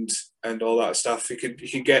flips and all that stuff. You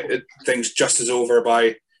can get things just as over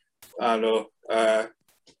by, I don't know,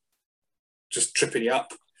 just tripping you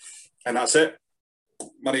up, and that's it.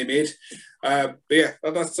 Money made. But yeah,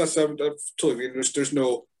 that's I'm totally agree. There's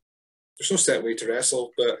no set way to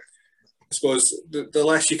wrestle, but I suppose the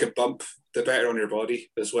less you can bump, the better on your body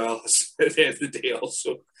as well. At the end of the day,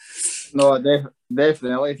 also. No,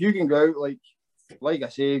 definitely. If you can go out like I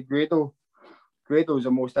say, Grado's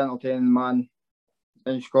the most entertaining man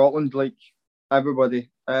in Scotland. Like, everybody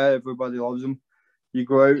loves him. You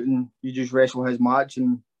go out and you just wrestle his match,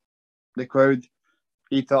 and the crowd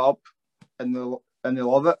eat it up, and they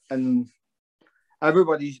love it. And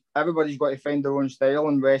everybody's got to find their own style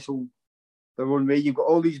and wrestle their own way. You've got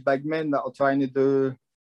all these big men that are trying to do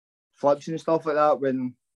flips and stuff like that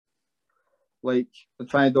when, like, they're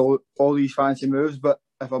trying to do all these fancy moves. But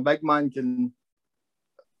if a big man can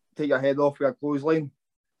take your head off with a clothesline,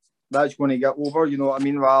 that's going to get over. You know what I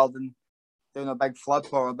mean? Rather than doing a big flip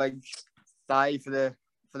or a big dive for the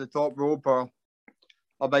top rope or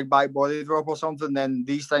a big back body drop or something, then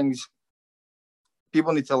these things,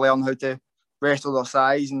 people need to learn how to wrestle their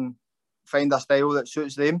size and find a style that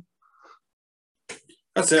suits them.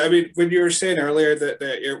 That's it. I mean, when you were saying earlier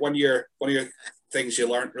that one of your things you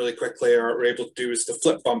learned really quickly or were able to do is the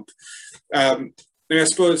flip bump. I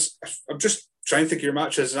suppose I'm just trying to think of your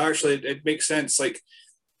matches, and actually it makes sense. Like,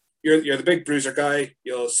 you're the big bruiser guy,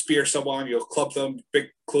 you'll spear someone, you'll club them, big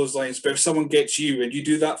clotheslines, but if someone gets you and you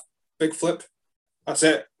do that big flip, that's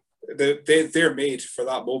it. They're made for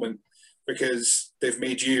that moment because they've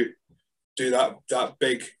made you do that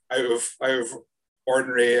big out of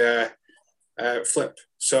ordinary flip.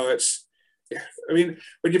 So it's, yeah, I mean,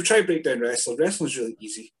 when you try to break down wrestling's really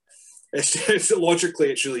easy. It's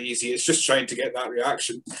logically, it's really easy. It's just trying to get that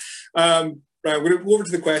reaction. Right, we're going to go over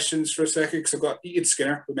to the questions for a second because I've got Ian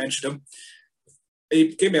Skinner, we mentioned him. He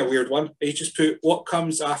gave me a weird one. He just put, what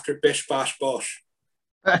comes after Bish Bash Bosh?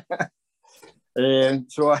 So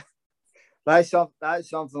that's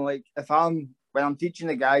something like, when I'm teaching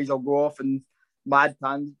the guys, I'll go off and mad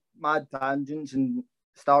tangents and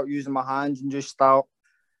start using my hands and just start,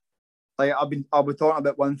 like, I'll be talking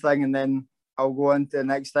about one thing and then I'll go into the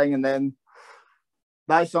next thing, and then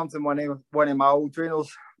that's something one of my old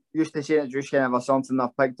trainers used to say. It's just kind of something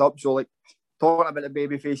I've picked up. So, like, talking about the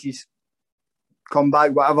baby faces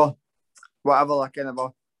comeback, whatever that kind of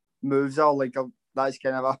a moves are, like, that's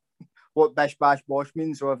kind of what Bish Bash Bosh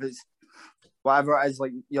means. So if it's whatever it is,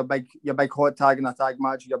 like your big hot tag in a tag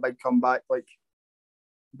match, your big comeback, like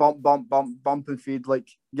bump and feed, like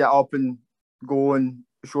get up and go and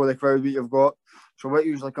show the crowd what you've got. So what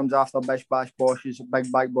usually comes after Bish Bash Bosh is a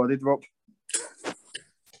big back body drop.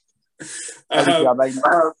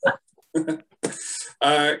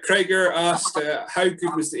 Craiger asked, how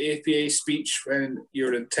good was the APA speech when you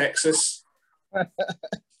were in Texas?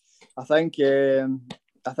 I think you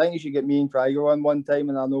should get me and Craiger on one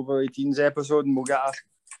time in an over 18s episode, and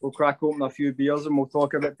we'll crack open a few beers and we'll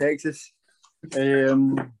talk about Texas.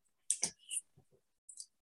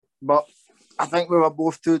 But I think we were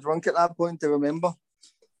both too drunk at that point to remember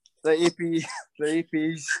the AP's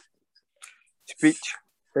speech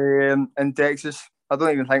in Texas. I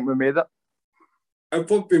don't even think we made it.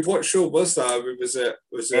 What show was that?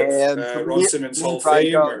 Was it Ron Simmons Hall of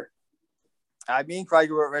Fame? Me and Craig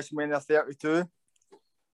were at WrestleMania 32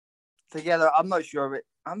 together. I'm not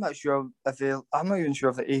even sure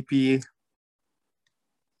if the AP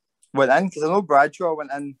went in, because I know Bradshaw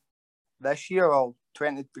went in this year, or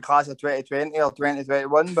the class of 2020 or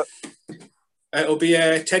 2021, but it'll be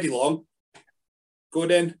Teddy Long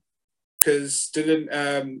going in, because didn't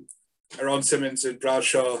Ron Simmons and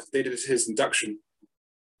Bradshaw, they did his induction.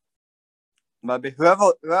 Maybe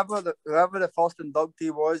whoever the first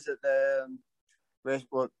inductee was at the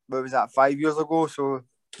what was that, 5 years ago? So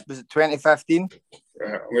was it 2015?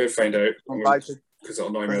 I'm going to find out because it'll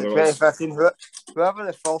annoy me otherwise. 2015. Whoever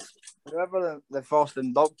the first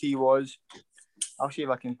inductee was, I'll see if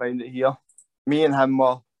I can find it here. Me and him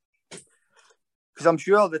were, because I'm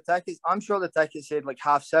sure the tickets said like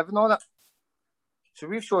 7:30 on it. So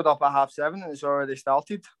we've showed up at 7:30 and it's already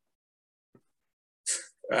started.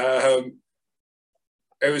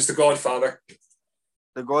 It was The Godfather.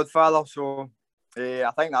 The Godfather. So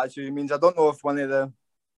I think that's what he means. I don't know if one of the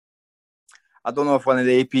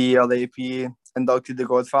AP or the AP inducted The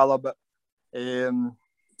Godfather, but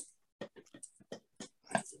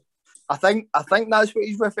I think that's what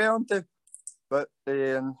he's referring to. But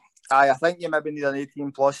I think you maybe need an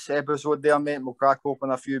 18+ episode there, mate. We'll crack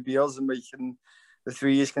open a few beers and the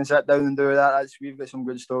three of you can sit down and do that. We've got some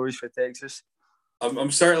good stories for Texas.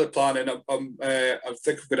 I'm certainly planning. I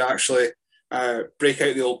think I'm going to actually break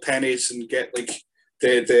out the old pennies and get like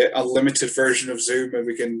the unlimited version of Zoom, and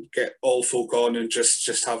we can get all folk on and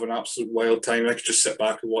just have an absolute wild time. I could just sit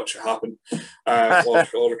back and watch it happen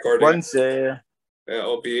while recording.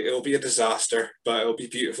 It'll be a disaster, but it'll be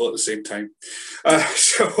beautiful at the same time.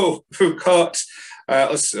 So we've got.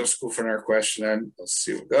 Let's go for another question then. Let's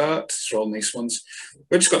see what we've got. These are all nice ones.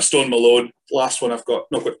 We just got Stone Malone. Last one I've got.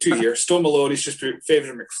 No, I've got two here. Stone Malone. He's just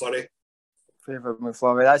favourite McFlurry. Favourite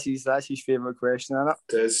McFlurry. That's his favourite question, isn't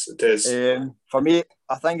it? It is. For me,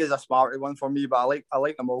 I think it's a Smarty one for me, but I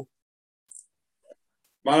like them all.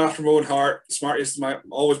 Man after my own heart. Smarty is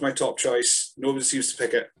always my top choice. Nobody seems to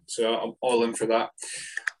pick it, so I'm all in for that.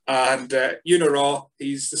 And Raw.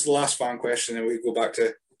 This is the last fan question, and we go back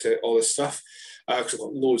to all this stuff. Because I've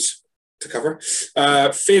got loads to cover.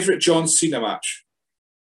 Favourite John Cena match?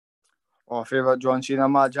 Favourite John Cena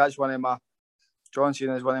match? John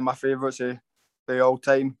Cena is one of my favourites of the all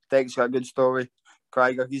time. Deck's got a good story.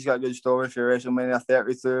 Craig, he's got a good story for WrestleMania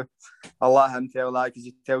 32. I'll let him tell that because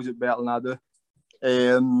he tells it better than I do.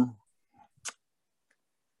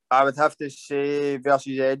 I would have to say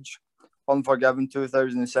versus Edge, Unforgiven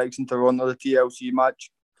 2006 in Toronto, the TLC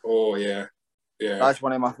match. Oh, yeah. Yeah. That's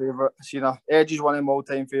one of my favourites. Edge is one of my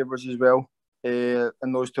all-time favourites as well. And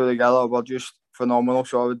those two together were just phenomenal.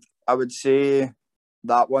 So I would say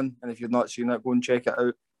that one. And if you've not seen it, go and check it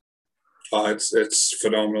out. Oh, it's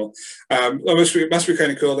phenomenal. It must be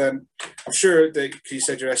kind of cool then. I'm sure that you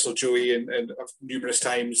said you wrestled Joey and numerous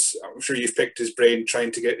times. I'm sure you've picked his brain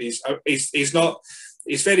trying to get these.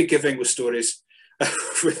 He's very giving with stories.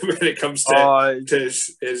 When it comes to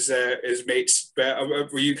his mates, but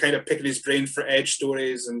were you kind of picking his brain for Edge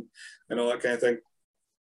stories and all that kind of thing?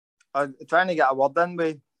 I'm trying to get a word in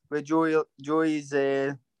with Joey. Joey's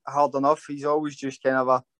hard enough. He's always just kind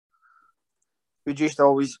of he just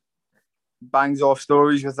always bangs off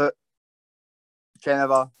stories with it. Kind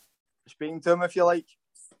of speaking to him, if you like.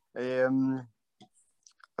 I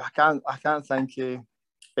can't think of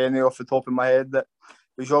any off the top of my head that.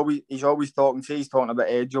 He's always talking. Say he's talking about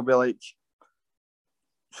Edge. He'll be like,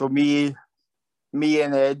 "So me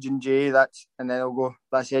and Edge and Jay. And then he'll go,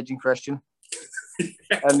 that's Edge and Christian."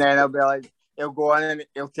 And then he'll be like, he'll go on and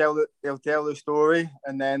he'll tell the story,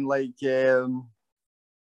 and then like you're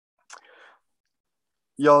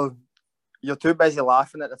too busy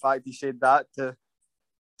laughing at the fact he said that to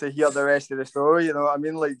hear the rest of the story. You know what I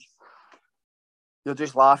mean? Like you're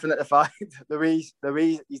just laughing at the fact the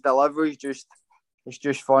way his delivery is it's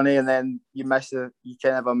just funny, and then you kind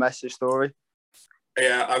of miss the story.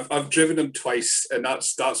 Yeah, I've driven him twice, and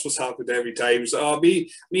that's what's happened every time. So,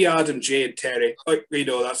 me, Adam, Jay, and Terry. Like we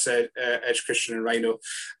know that's Edge, Christian, and Rhino,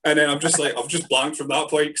 and then I'm just like I've just blanked from that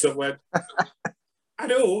point because I went, I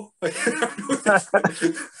know,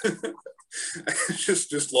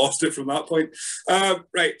 just lost it from that point.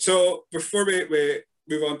 Right, so before we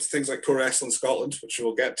move on to things like Pro Wrestling Scotland, which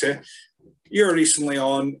we'll get to, you're recently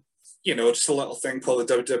on. Just a little thing called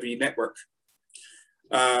the WWE Network,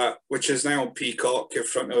 which is now on Peacock in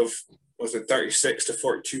front of, 36 to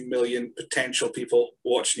 42 million potential people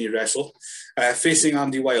watching you wrestle, facing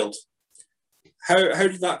Andy Wilde. How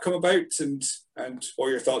did that come about, and what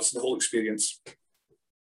are your thoughts on the whole experience?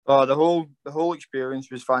 Oh, the whole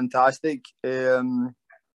experience was fantastic.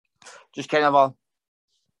 Just kind of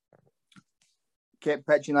kept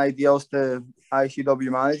pitching ideas to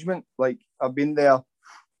ICW management. Like I've been there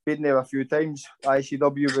a few times.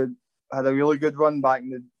 ICW had a really good run back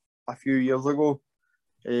a few years ago,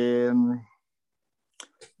 in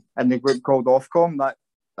the group called Ofcom.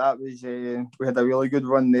 That was we had a really good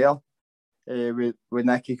run there with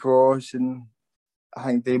Nicky Cross, and I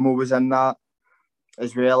think Damo was in that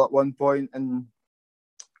as well at one point, and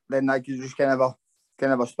then Nicky just kind of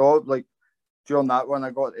a stop. Like during that one,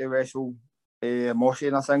 I got to wrestle Mossy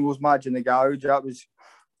in a singles match in the garage. That was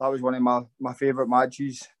one of my favourite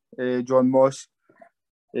matches. John Moss,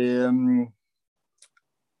 one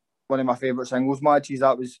of my favourite singles matches.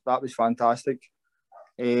 That was fantastic.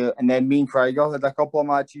 And then me and Krieger had a couple of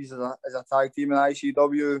matches as a tag team in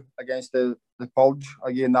ICW against the Purge.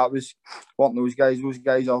 Again, that was one of those guys. Those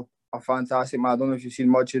guys are fantastic, man. I don't know if you've seen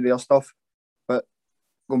much of their stuff, but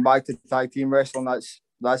going back to tag team wrestling,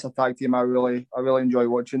 that's a tag team I really enjoy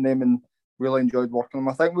watching them and really enjoyed working them.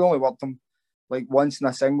 I think we only worked them like once in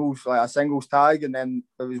a singles tag, and then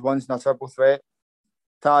it was once in a triple threat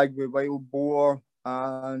tag with Wild Boar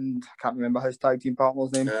and I can't remember his tag team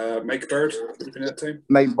partner's name. Mike Bird in that time.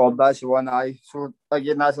 Mike Bird, that's the one. So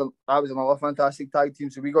again, that was another fantastic tag team.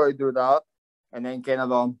 So we got to do that, and then kind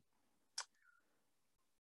of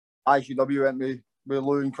ICW went with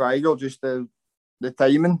Lou and Krieger. Just the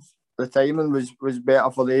timing was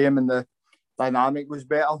better for them, and the dynamic was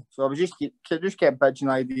better. So I was just kept pitching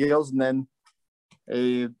ideas, and then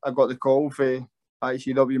I got the call for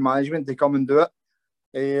ICW management to come and do it.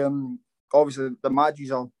 Obviously, the matches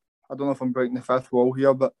are, I don't know if I'm breaking the fifth wall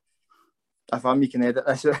here, but if I'm making edit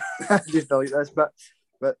this, just delete this bit.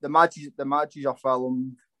 But the matches are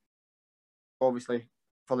filmed, obviously,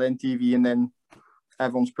 for the NTV, and then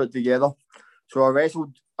everyone's put together. So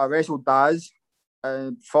I wrestled Daz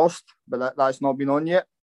first, but that's not been on yet.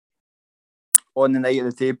 On the night of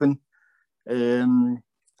the taping, and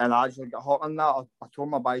I actually got hurt on that. I tore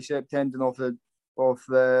my bicep tendon off the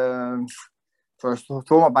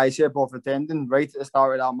tendon right at the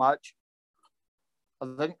start of that match.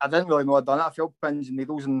 I didn't really know I'd done it. I felt pins and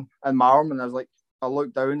needles in my arm, and I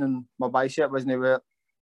looked down and my bicep wasn't where it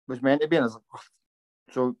was meant to be, and I was like, oh.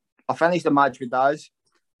 So I finished the match with Daz.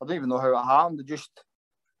 I don't even know how it happened. It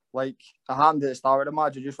happened at the start of the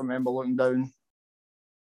match. I just remember looking down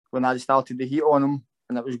when I started the heat on him,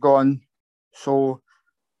 and it was gone. So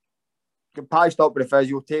got patched up with the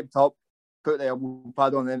physio, taped up, put the elbow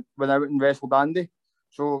pad on, and went out and wrestled Andy.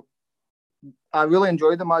 So I really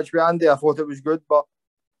enjoyed the match with Andy. I thought it was good, but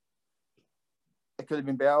it could have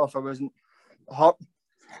been better if I wasn't hurt.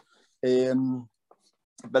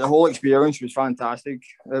 But the whole experience was fantastic.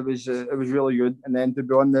 It was really good, and then to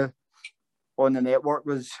be on the network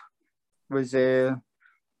was very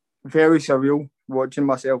surreal watching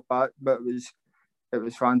myself back, but it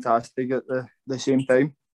was fantastic at the same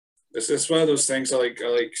time. It's one of those things I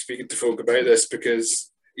like speaking to folk about this,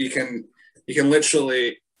 because you can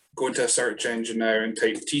literally go into a search engine now and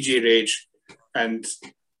type TJ Rage and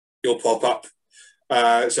you'll pop up.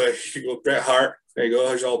 So if you go Bret Hart, there you go,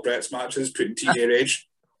 there's all Bret's matches, put in TJ Rage.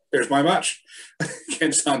 There's my match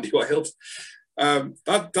against Andy Wild.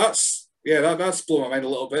 That's blown my mind a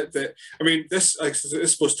little bit. But I mean, this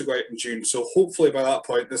is supposed to go out in June, so hopefully by that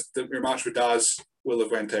point, your match with Daz will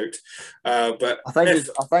have went out. But I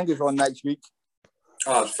think it's on next week.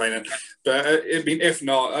 Oh, that's fine. But I mean, if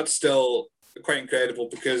not, that's still quite incredible,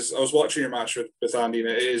 because I was watching your match with Andy, and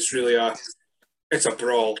it is really it's a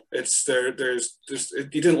brawl. It's there's you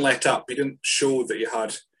didn't let up. You didn't show that you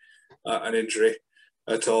had an injury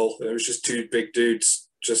at all. It was just two big dudes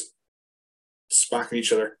just smacking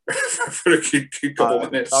each other for a good couple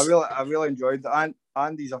of minutes. I really enjoyed it.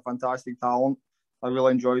 Andy's a fantastic talent. I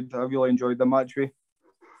really enjoyed the match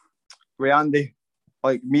with Andy.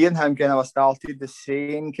 Like, me and him kind of started the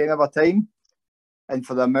same kind of a time, and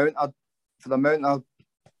for the amount of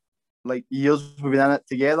like years we've been in it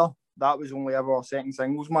together, that was only ever our second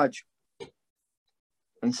singles match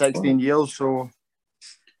in 16 years. So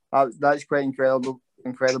that's quite incredible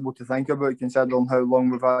to think about, considering how long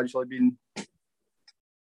we've actually been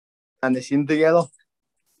in the scene together.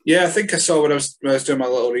 Yeah, I think I saw when I was doing my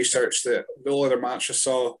little research that the only other match I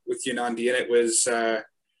saw with you and Andy in it was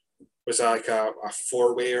like a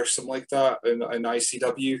 4-way or something like that in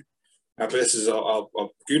ICW. But this is a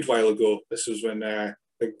good while ago. This was when a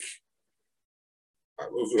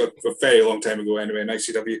very long time ago anyway in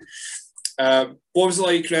ICW. What was it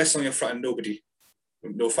like wrestling in front of nobody?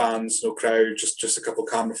 No fans, no crowd, just a couple of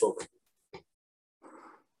camera folk?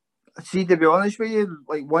 See, to be honest with you,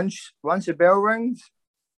 like once the bell rings,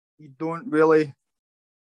 you didn't really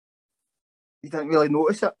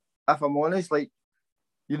notice it, if I'm honest. Like,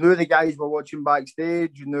 you knew the guys were watching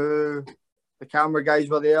backstage, you knew the camera guys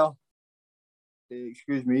were there.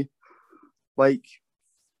 Excuse me. Like,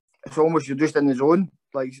 it's almost you're just in the zone.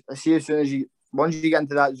 Like, I see as soon as once you get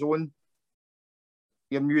into that zone,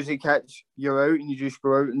 your music hits, you're out and you just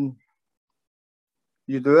go out and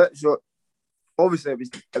you do it. So obviously it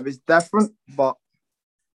was different, but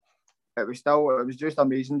it was just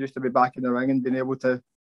amazing just to be back in the ring and being able to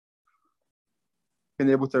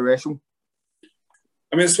wrestle.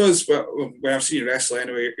 I mean, I suppose when I've seen you wrestle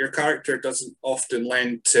anyway, your character doesn't often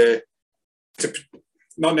lend to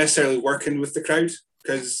not necessarily working with the crowd,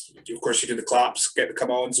 because of course you do the claps, get the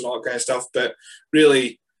come-ons and all that kind of stuff, but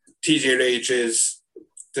really TJ Rage is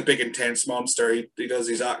the big intense monster. He does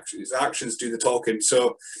his actions do the talking.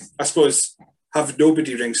 So I suppose have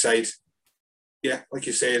nobody ringside, yeah, like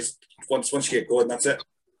you say, is once you get going, that's it.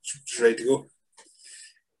 It's ready to go.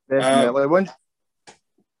 Definitely.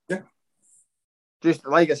 Yeah. Just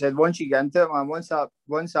like I said, once you get into it, man, once that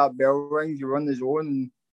bell rings, you run the zone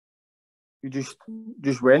and you just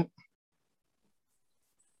went.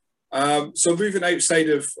 So moving outside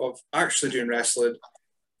of actually doing wrestling,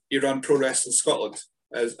 you run Pro Wrestling Scotland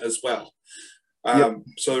as well. Yep.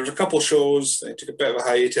 So there was a couple of shows, they took a bit of a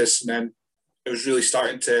hiatus, and then it was really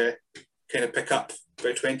starting to kind of pick up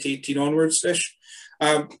about 2018 onwards-ish.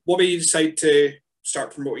 What made you decide to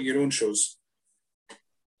start promoting your own shows?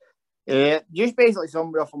 Just basically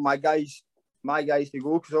somewhere for my guys to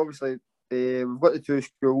go, because obviously we've got the two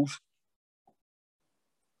schools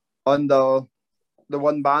under the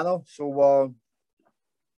one banner, so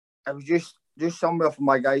it was just somewhere for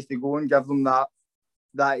my guys to go and give them that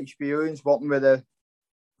experience working with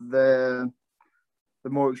the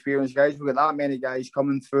more experienced guys. We've got that many guys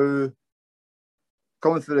coming through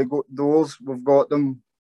the doors. We've got them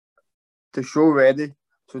to show ready,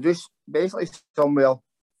 so just basically somewhere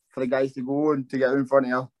for the guys to go and to get in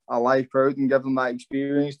front of a live crowd and give them that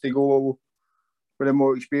experience to go with the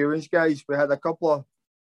more experienced guys. We had a couple of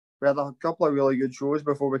really good shows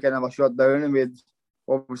before we kind of shut down, and we had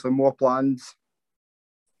obviously more plans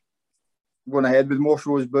going ahead with more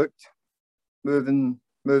shows booked moving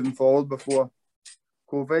forward before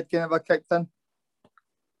COVID kind of kicked in.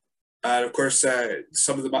 And of course,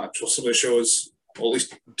 some of the shows, or at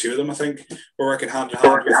least two of them, I think, we're working hand in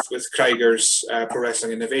hand with Krieger's Pro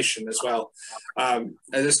Wrestling Innovation as well.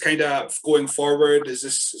 Is this kind of going forward? Is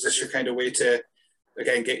this your kind of way to,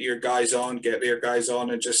 again, get their guys on,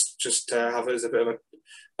 and just have it as a bit of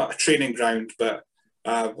not a training ground, but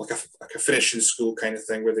like a finishing school kind of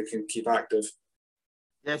thing where they can keep active?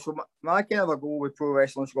 Yeah, so my kind of a goal with Pro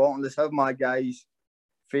Wrestling Scotland is have my guys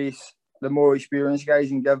face the more experienced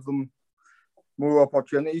guys and give them more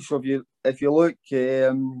opportunities. So if you look,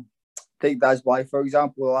 take Daz Black for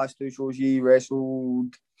example, the last two shows he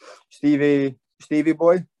wrestled Stevie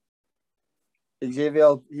Boy.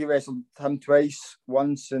 Xavier, he wrestled him twice,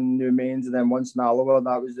 once in New Mains and then once in Alloa.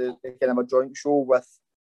 That was the kind of a joint show with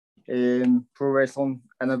Pro Wrestling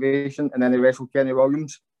Innovation, and then he wrestled Kenny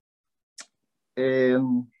Williams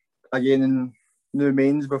again in New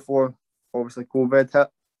Mains before obviously COVID hit.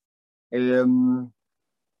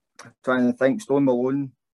 Trying to think, Stone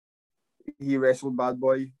Malone, he wrestled Bad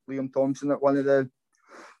Boy Liam Thompson at one of the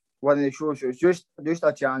shows. So it's just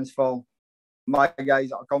a chance for my guys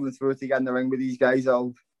that are coming through to get in the ring with these guys that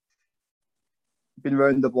have been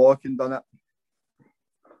round the block and done it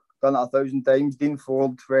 1,000 times. Dean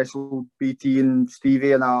Ford wrestled BT and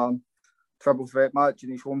Stevie in a triple threat match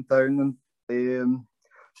in his hometown, and so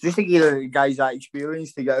just to give the guys that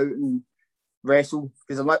experience to get out and wrestle,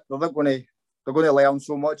 because they're going to learn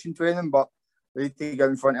so much in training, but they need to get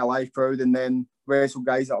in front of a live crowd and then wrestle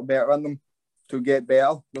guys that are better than them to get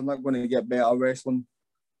better. They're not going to get better wrestling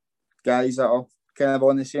guys that are kind of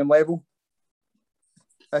on the same level,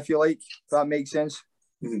 if you like, if that makes sense.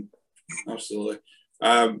 Mm-hmm. Absolutely.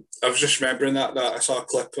 I was just remembering that I saw a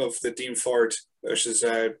clip of the Dean Ford versus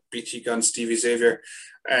BT Gunn Stevie Xavier,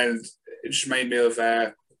 and it just reminded me of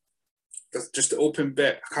just the open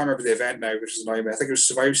bit. I can't remember the event now, which is annoying me. I think it was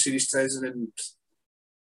Survivor Series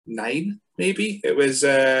 2009, maybe. It was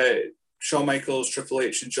Shawn Michaels, Triple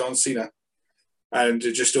H, and John Cena. And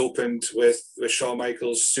it just opened with Shawn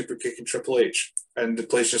Michaels super kicking Triple H, and the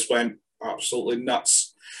place just went absolutely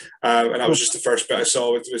nuts. And that was just the first bit I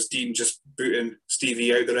saw, was Dean just booting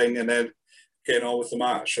Stevie out the ring and then getting on with the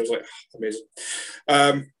match. I was like, amazing.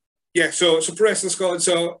 So Pro Wrestling Scotland.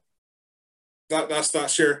 So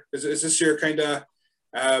that's your, is this your kind of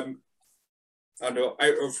I don't know,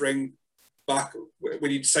 out of ring back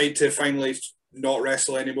when you decide to finally not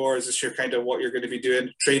wrestle anymore? Is this your kind of what you're going to be doing?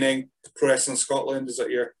 Training Pro Wrestling Scotland? Is that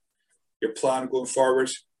your plan going forward?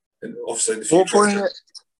 And obviously in the future.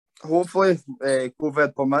 Hopefully,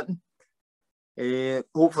 COVID permitting.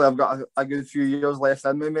 Hopefully, I've got a good few years left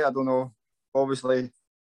in me. I don't know. Obviously,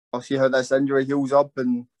 I'll see how this injury heals up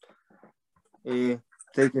and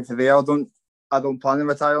take it from there. I don't plan on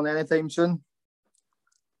retiring anytime soon,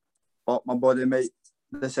 but my body might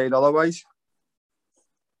decide otherwise.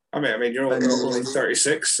 I mean, you're only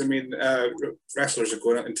 36. I mean, wrestlers are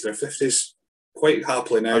going out into their 50s quite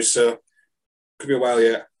happily now, so could be a while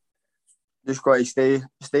yet. Just got to stay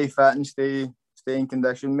fit and stay in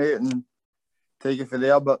condition, mate, and take it from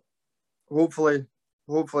there. But hopefully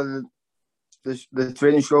the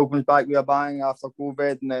training show comes back with a bang after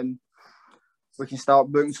COVID, and then we can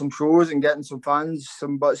start booking some shows and getting some fans,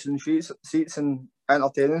 some butts and seats, and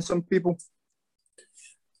entertaining some people.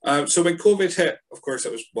 So when COVID hit, of course,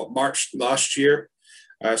 it was March last year,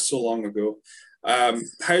 so long ago. How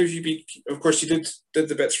have you been? Of course, you did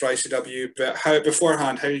the bits for ICW, but how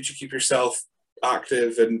did you keep yourself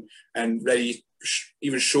active and ready,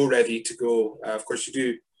 even show ready to go? Of course, you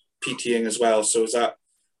do PTing as well. So is that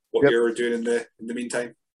what you were doing in the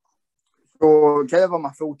meantime? So kind of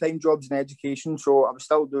my full-time job's in education, so I was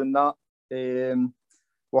still doing that.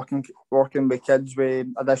 Working with kids with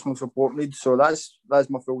additional support needs. So that's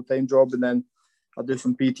my full-time job, and then I do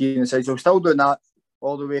some PT on the side. So I'm still doing that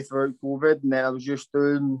all the way throughout COVID, and then I was just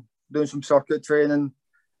doing some circuit training,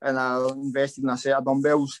 and I invested in a set of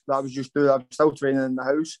dumbbells that I was just doing. I was still training in the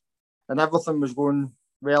house, and everything was going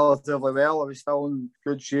relatively well. I was still in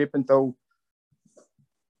good shape until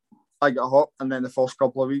I got hurt, and then the first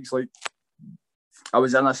couple of weeks, like, I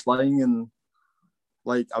was in a sling, and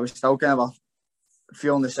like I was still kind of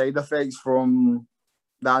feeling the side effects from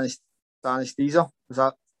the anesthesia. Is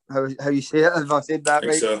that how you say it? Have I said that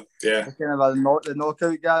right? So, yeah. Kind of the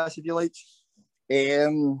knockout gas, if you like.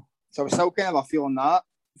 So I was still kind of feeling that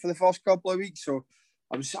for the first couple of weeks. So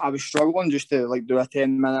I was struggling just to like do a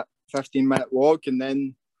 10-minute, 15-minute walk, and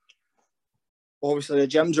then obviously the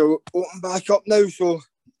gyms are open back up now. So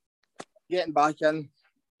getting back in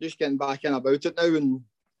about it now, and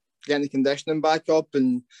getting the conditioning back up,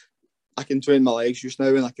 and I can train my legs just now,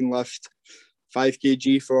 and I can lift 5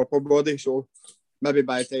 kg for upper body. So maybe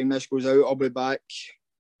by the time this goes out, I'll be back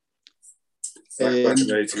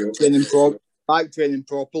ready to go. Training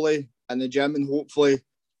properly in the gym, and hopefully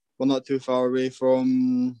we're not too far away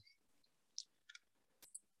from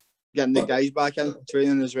getting the guys back in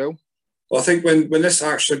training as well. Well, I think when this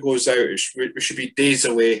actually goes out, we should be days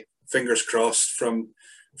away, fingers crossed, from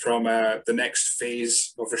the next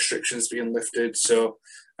phase of restrictions being lifted. So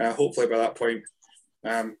hopefully by that point,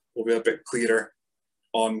 we'll be a bit clearer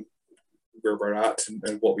on where we're at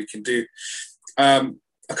and what we can do. A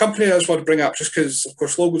company I just want to bring up, just because, of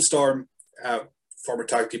course, Logan Storm, former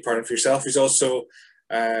tag team partner for yourself, he's also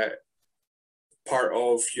part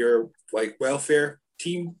of your welfare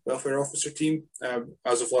officer team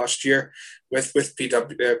as of last year with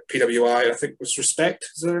PWI. I think it was Respect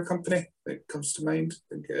is another company that comes to mind.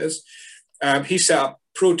 I think it is. He set up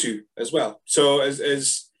Pro2 as well. So is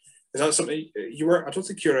that something you were? I don't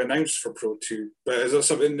think you're announced for Pro2, but is that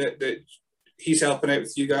something that he's helping out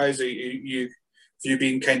with you guys? Are you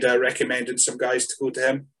been kind of recommending some guys to go to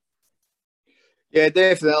him? Yeah,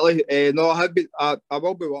 definitely. No, I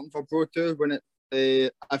will be working for Pro2 when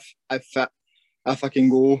if I can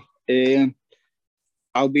go.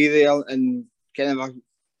 I'll be there, and kind of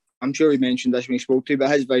I'm sure he mentioned this when he spoke to you, but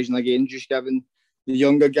his vision again, just giving the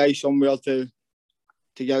younger guys somewhere to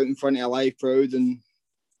get out in front of a live crowd and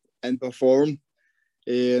perform.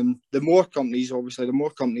 The more companies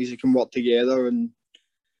that can work together and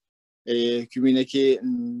communicate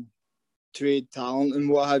and trade talent and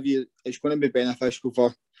what have you, it's going to be beneficial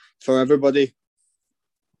for everybody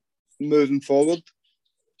moving forward.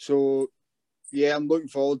 So yeah, I'm looking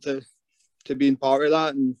forward to being part of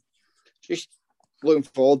that, and just looking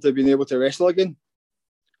forward to being able to wrestle again.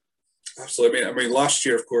 Absolutely. I mean, last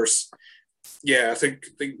year, of course, yeah, I think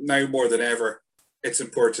now more than ever, it's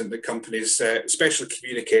important that companies, especially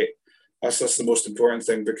communicate. That's the most important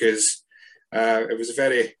thing, because it was a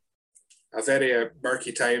very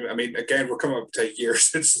murky time. I mean, again, we're coming up to a year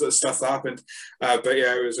since that stuff happened, but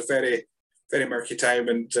yeah, it was a very, very murky time,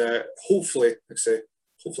 and hopefully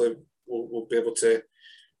we'll be able to,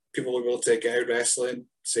 people will be able to get out wrestling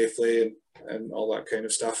safely and all that kind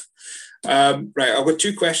of stuff. Right, I've got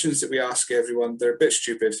 2 questions that we ask everyone. They're a bit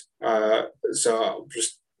stupid, so I'm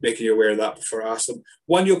just making you aware of that before I ask them.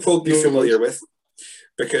 One you'll probably be familiar with.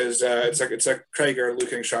 because it's a Craiger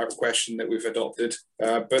looking sharp question that we've adopted.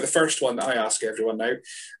 But the first one that I ask everyone now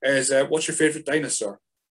is, what's your favourite dinosaur?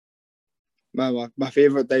 My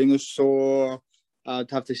favourite dinosaur,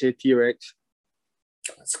 I'd have to say T-Rex.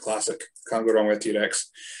 That's a classic. Can't go wrong with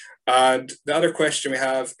T-Rex. And the other question we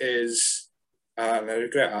have is, and I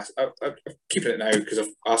regret I'm keeping it now because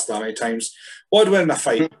I've asked that many times. What would win in a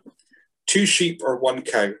fight? 2 sheep or 1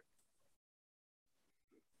 cow?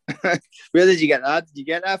 Where did you get that? Did you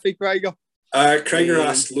get that for Craiger? Craiger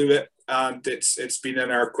asked Lewitt, and it's been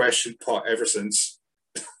in our question pot ever since.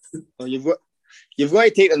 Well, you've got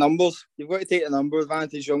to take the numbers. You've got to take the number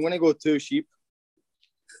advantage. So I'm going to go 2 sheep.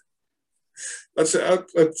 It's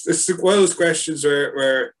one of those questions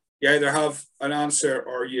where you either have an answer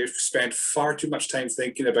or you've spent far too much time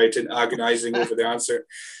thinking about it and agonising over the answer.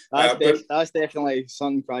 That's definitely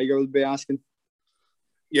something Craiger would be asking.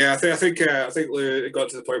 Yeah, I think Lou got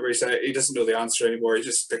to the point where he said he doesn't know the answer anymore. He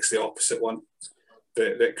just picks the opposite one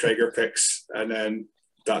that Craiger picks, and then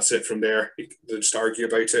that's it from there. They just argue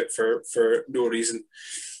about it for no reason.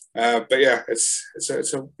 But yeah, it's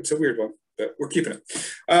a weird one, but we're keeping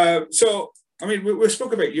it. So I mean, we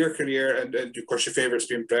spoke about your career and of course your favourites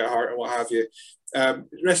being Bret Hart and what have you.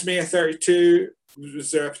 WrestleMania 32.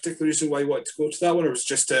 Was there a particular reason why you wanted to go to that one, or was it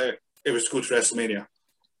just it was to go to WrestleMania?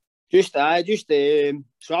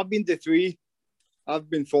 So I've been to 3. I've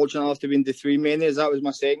been fortunate enough to be to 3 manias. That was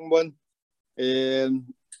my second one.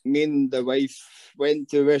 Me and the wife went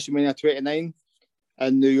to WrestleMania 29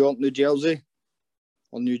 in New York, New Jersey,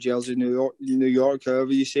 or New Jersey, New York,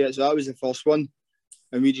 however you say it. So that was the first one,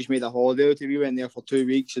 and we just made a holiday out of it. We went there for 2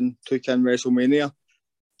 weeks and took in WrestleMania,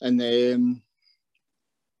 and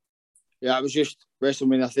yeah, it was just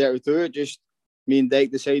WrestleMania 32. It just me and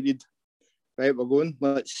Dyke decided, right, we're going.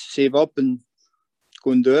 Let's save up and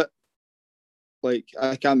go and do it. Like,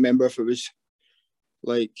 I can't remember if it was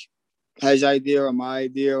like his idea or my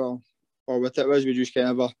idea or what it was. We just kind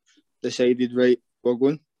of decided, right, we're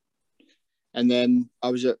going. And then I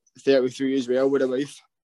was at 33 as well with a wife.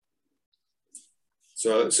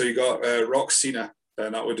 So you got Rock Cena,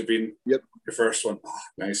 and that would have been your first one. Oh,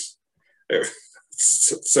 nice. Yeah,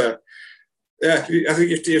 I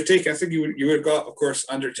think you've taken. I think you would have got, of course,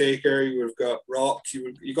 Undertaker. You would have got Rock.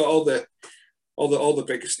 You got all the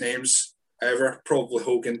biggest names ever. Probably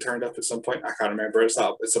Hogan turned up at some point. I can't remember. It's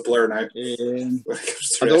a blur now.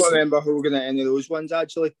 I don't remember Hogan at any of those ones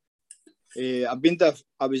actually. I've been to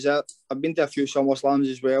a few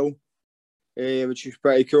SummerSlams as well, which was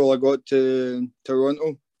pretty cool. I got to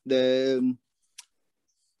Toronto.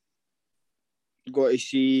 Got to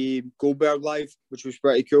see Goldberg live, which was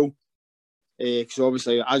pretty cool. Because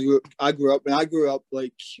obviously I grew up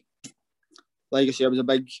like I said, I was a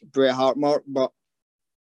big Bret Hart mark, but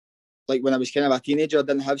like when I was kind of a teenager, I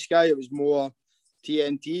didn't have Sky. It was more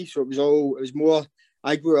TNT, so it was more.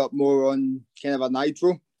 I grew up more on kind of a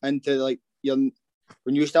Nitro into like when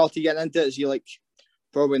you started getting into it, it's like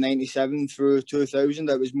probably 97 through 2000.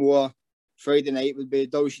 It was more Friday night would be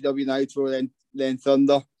WCW Nitro, then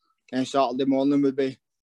Thunder, and Saturday morning would be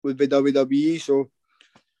WWE. So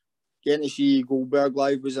getting to see Goldberg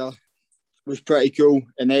live was pretty cool.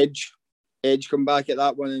 And Edge come back at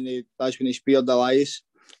that one, and that's when he speared Elias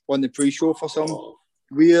on the pre-show for some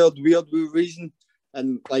weird reason.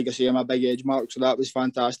 And like I say, I'm a big Edge mark, so that was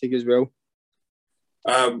fantastic as well.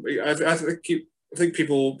 I think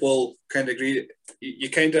people will kind of agree. You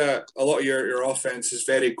kind of, a lot of your offense is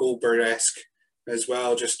very Goldberg-esque as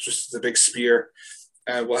well, just the big spear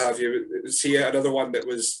and what have you. See another one that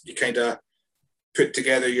was you kind of put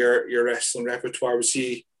together your wrestling repertoire. Was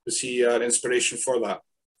he an inspiration for that?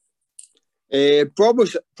 Probably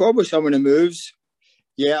some of the moves.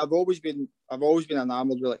 Yeah, I've always been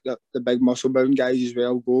enamored with like the big muscle bound guys as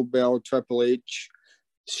well. Goldberg, Triple H,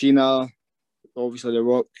 Cena, obviously The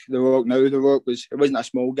Rock. The Rock wasn't a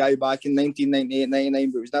small guy back in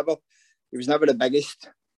 1998-99, but he was never the biggest.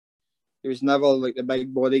 He was never like the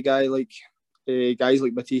big body guy like guys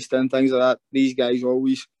like Batista and things like that. These guys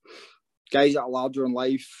always guys that are larger in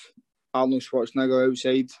life. Arnold Schwarzenegger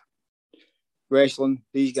outside wrestling.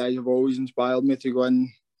 These guys have always inspired me to go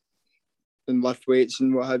in and lift weights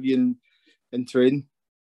and what have you and train.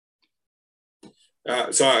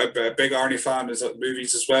 So a big Arnie fan. Is that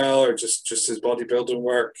movies as well, or just his bodybuilding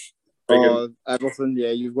work? Everything.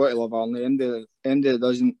 Yeah, you've got to love Arnie. Andy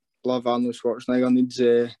doesn't love Arnold Schwarzenegger needs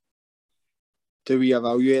to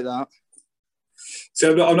reevaluate that.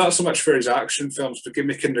 So I'm not so much for his action films, but give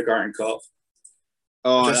me Kindergarten Cop.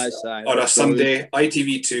 That's on a Sunday,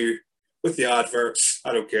 ITV2 with the adverts.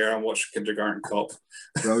 I don't care. I'm watching Kindergarten Cop.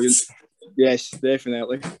 Brilliant. Yes,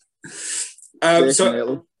 definitely.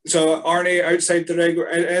 So So, Arnie, outside the ring,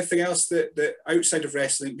 anything else that outside of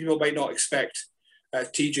wrestling people might not expect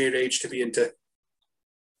TJ Rage to be into?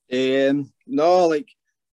 No, like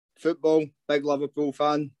football, big Liverpool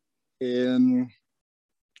fan.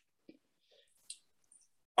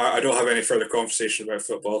 I don't have any further conversation about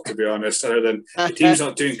football, to be honest, other than the team's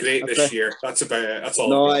not doing great this year. That's about it. That's all.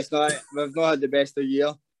 No, it's not. We've not had the best of the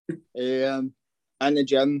year. In the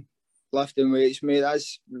gym, lifting weights, mate.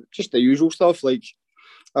 That's just the usual stuff. Like,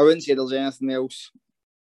 I wouldn't say there's anything else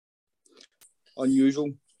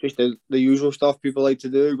unusual. Just the usual stuff people like to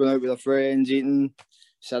do, going out with their friends, eating,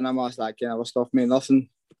 cinemas, that kind of stuff, mate. Nothing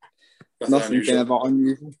kind of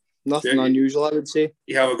unusual. Nothing unusual, I would say.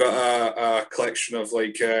 You haven't got a collection of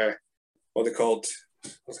like what are they called?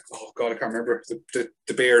 Oh God, I can't remember.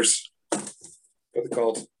 The bears. What are they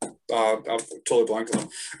called? I'm totally blank on them.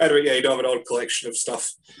 Anyway, yeah, you don't have an odd collection of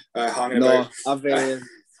stuff hanging about. No,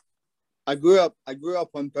 I grew up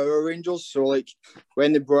on Power Rangers, so like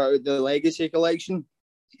when they brought out the Legacy collection,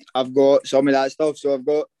 I've got some of that stuff. So I've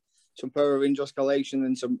got some Power Rangers collection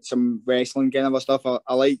and some wrestling kind of stuff.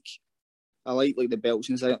 I like the belts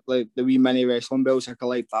and stuff, like the wee mini wrestling belts. I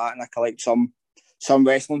collect that, and I collect some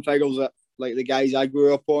wrestling figures that like the guys I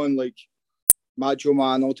grew up on, like Macho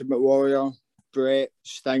Man, Ultimate Warrior, Brett,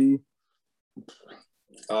 Sting.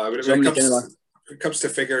 When it comes to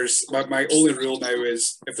figures, my only rule now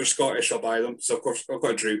is if they're Scottish, I'll buy them. So of course I've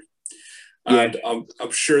got a Drew, and I'm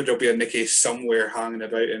sure there'll be a Nicky somewhere hanging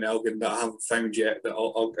about in Elgin that I haven't found yet that I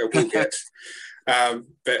will get.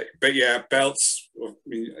 But yeah, belts. I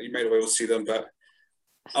mean, you might not be able to see them, but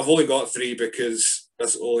I've only got 3 because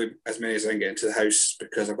that's only as many as I can get into the house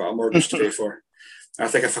because I've got a mortgage to pay for. And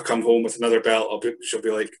I think if I come home with another belt, she'll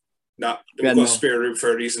be like, "Nah, we've got a spare room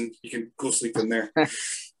for a reason. You can go sleep in there." I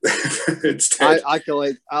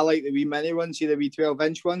like the wee mini ones, see the wee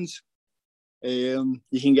 12-inch ones. You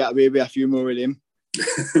can get away with a few more of them.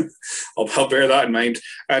 I'll bear that in mind.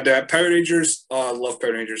 And Power Rangers, I love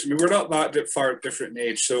Power Rangers. I mean, we're not that far different in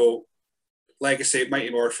age, so Legacy, Mighty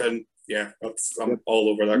Morphin, yeah, I'm all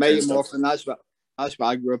over that. Mighty kind of Morphin, that's what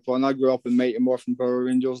I grew up on. I grew up in Mighty Morphin Power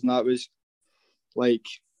Rangers, and that was like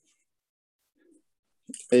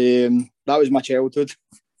that was my childhood.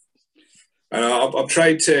 And I'm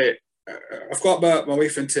trying to. I've got my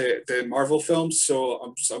wife into the Marvel films,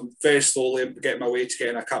 so I'm very slowly getting my way to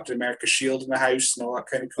getting a Captain America shield in the house and all that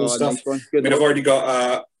kind of cool stuff. Nice. I mean, I've already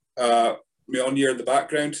got Mjolnir in the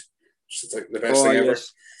background, which is like the best thing ever.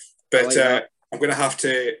 But like I'm going to have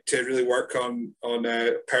to really work on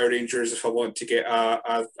Power Rangers if I want to get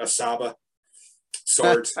a Saba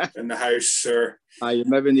sword in the house. Or you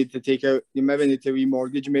maybe need to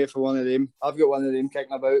remortgage, mate, for one of them. I've got one of them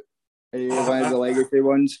kicking about. One of the Legacy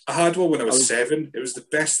ones. I had one when I was 7. It was the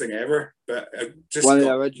best thing ever, but it just one of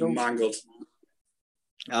the originals? Mangled.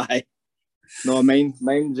 Aye. No, mine's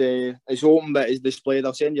it's open, but it's displayed.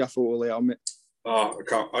 I'll send you a photo later, mate. Oh,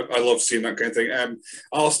 I love seeing that kind of thing.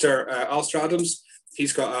 Alistair Adams,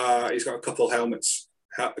 he's got a couple of helmets,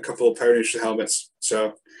 a couple of Power Ranger helmets.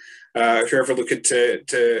 So if you're ever looking to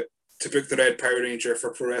book the Red Power Ranger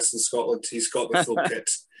for Pro Wrestling Scotland, he's got the full kit.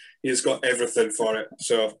 He's got everything for it.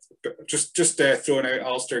 So just throwing out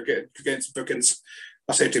Alistair, getting some bookings.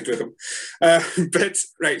 I say to book him. But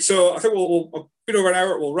right, so I think we'll been over an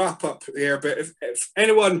hour. We'll wrap up here. But if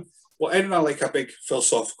anyone, like a big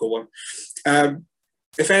philosophical one,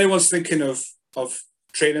 if anyone's thinking of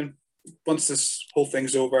training once this whole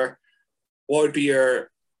thing's over, what would be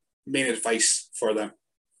your main advice for them?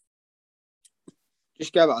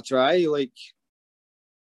 Just give it a try. Like,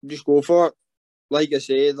 just go for it. Like I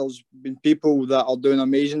say, there's been people that are doing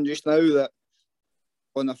amazing just now that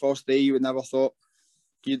on the first day you would never thought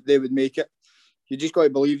they would make it. You just got to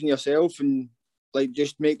believe in yourself and like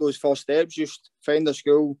just make those first steps. Just find a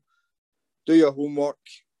school, do your homework.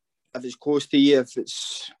 If it's close to you, if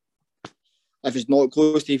it's not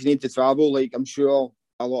close to you, if you need to travel, like I'm sure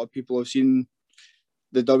a lot of people have seen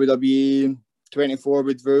the WWE 24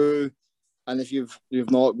 with Drew, and if you've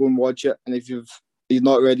not, go and watch it. And if you've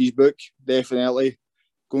not read his book, definitely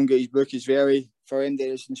go and get his book. It's very, for anybody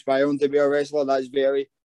that's inspiring to be a wrestler, that's very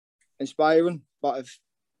inspiring. But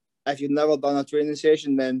if you've never done a training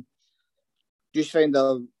session, then just find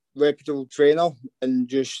a reputable trainer and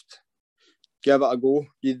just give it a go.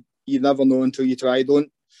 You never know until you try.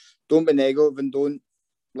 Don't be negative and don't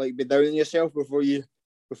like be down on yourself before you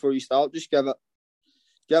start. Just give it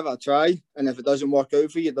a try. And if it doesn't work out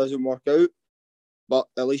for you, it doesn't work out. But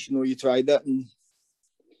at least you know you tried it and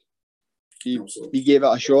you gave it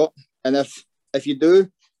a shot. And if you do,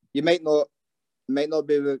 you might not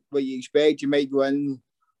be what you expect. You might go in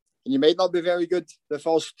and you might not be very good the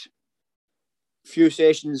first few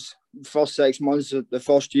sessions first 6 months of the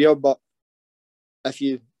first year, but if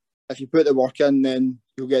you put the work in, then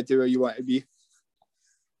you'll get to where you want to be.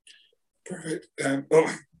 Perfect.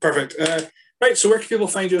 Perfect. Right, so where can people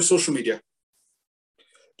find you on social media?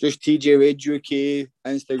 Just TJ Wade UK,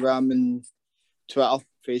 Instagram and Twitter,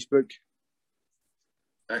 Facebook.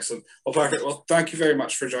 Excellent. Well, perfect. Well, thank you very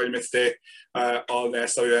much for joining me today on the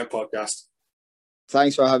SWM podcast.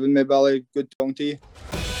 Thanks for having me, Billy. Good talking to you.